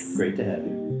 Thanks. Great to have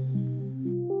you.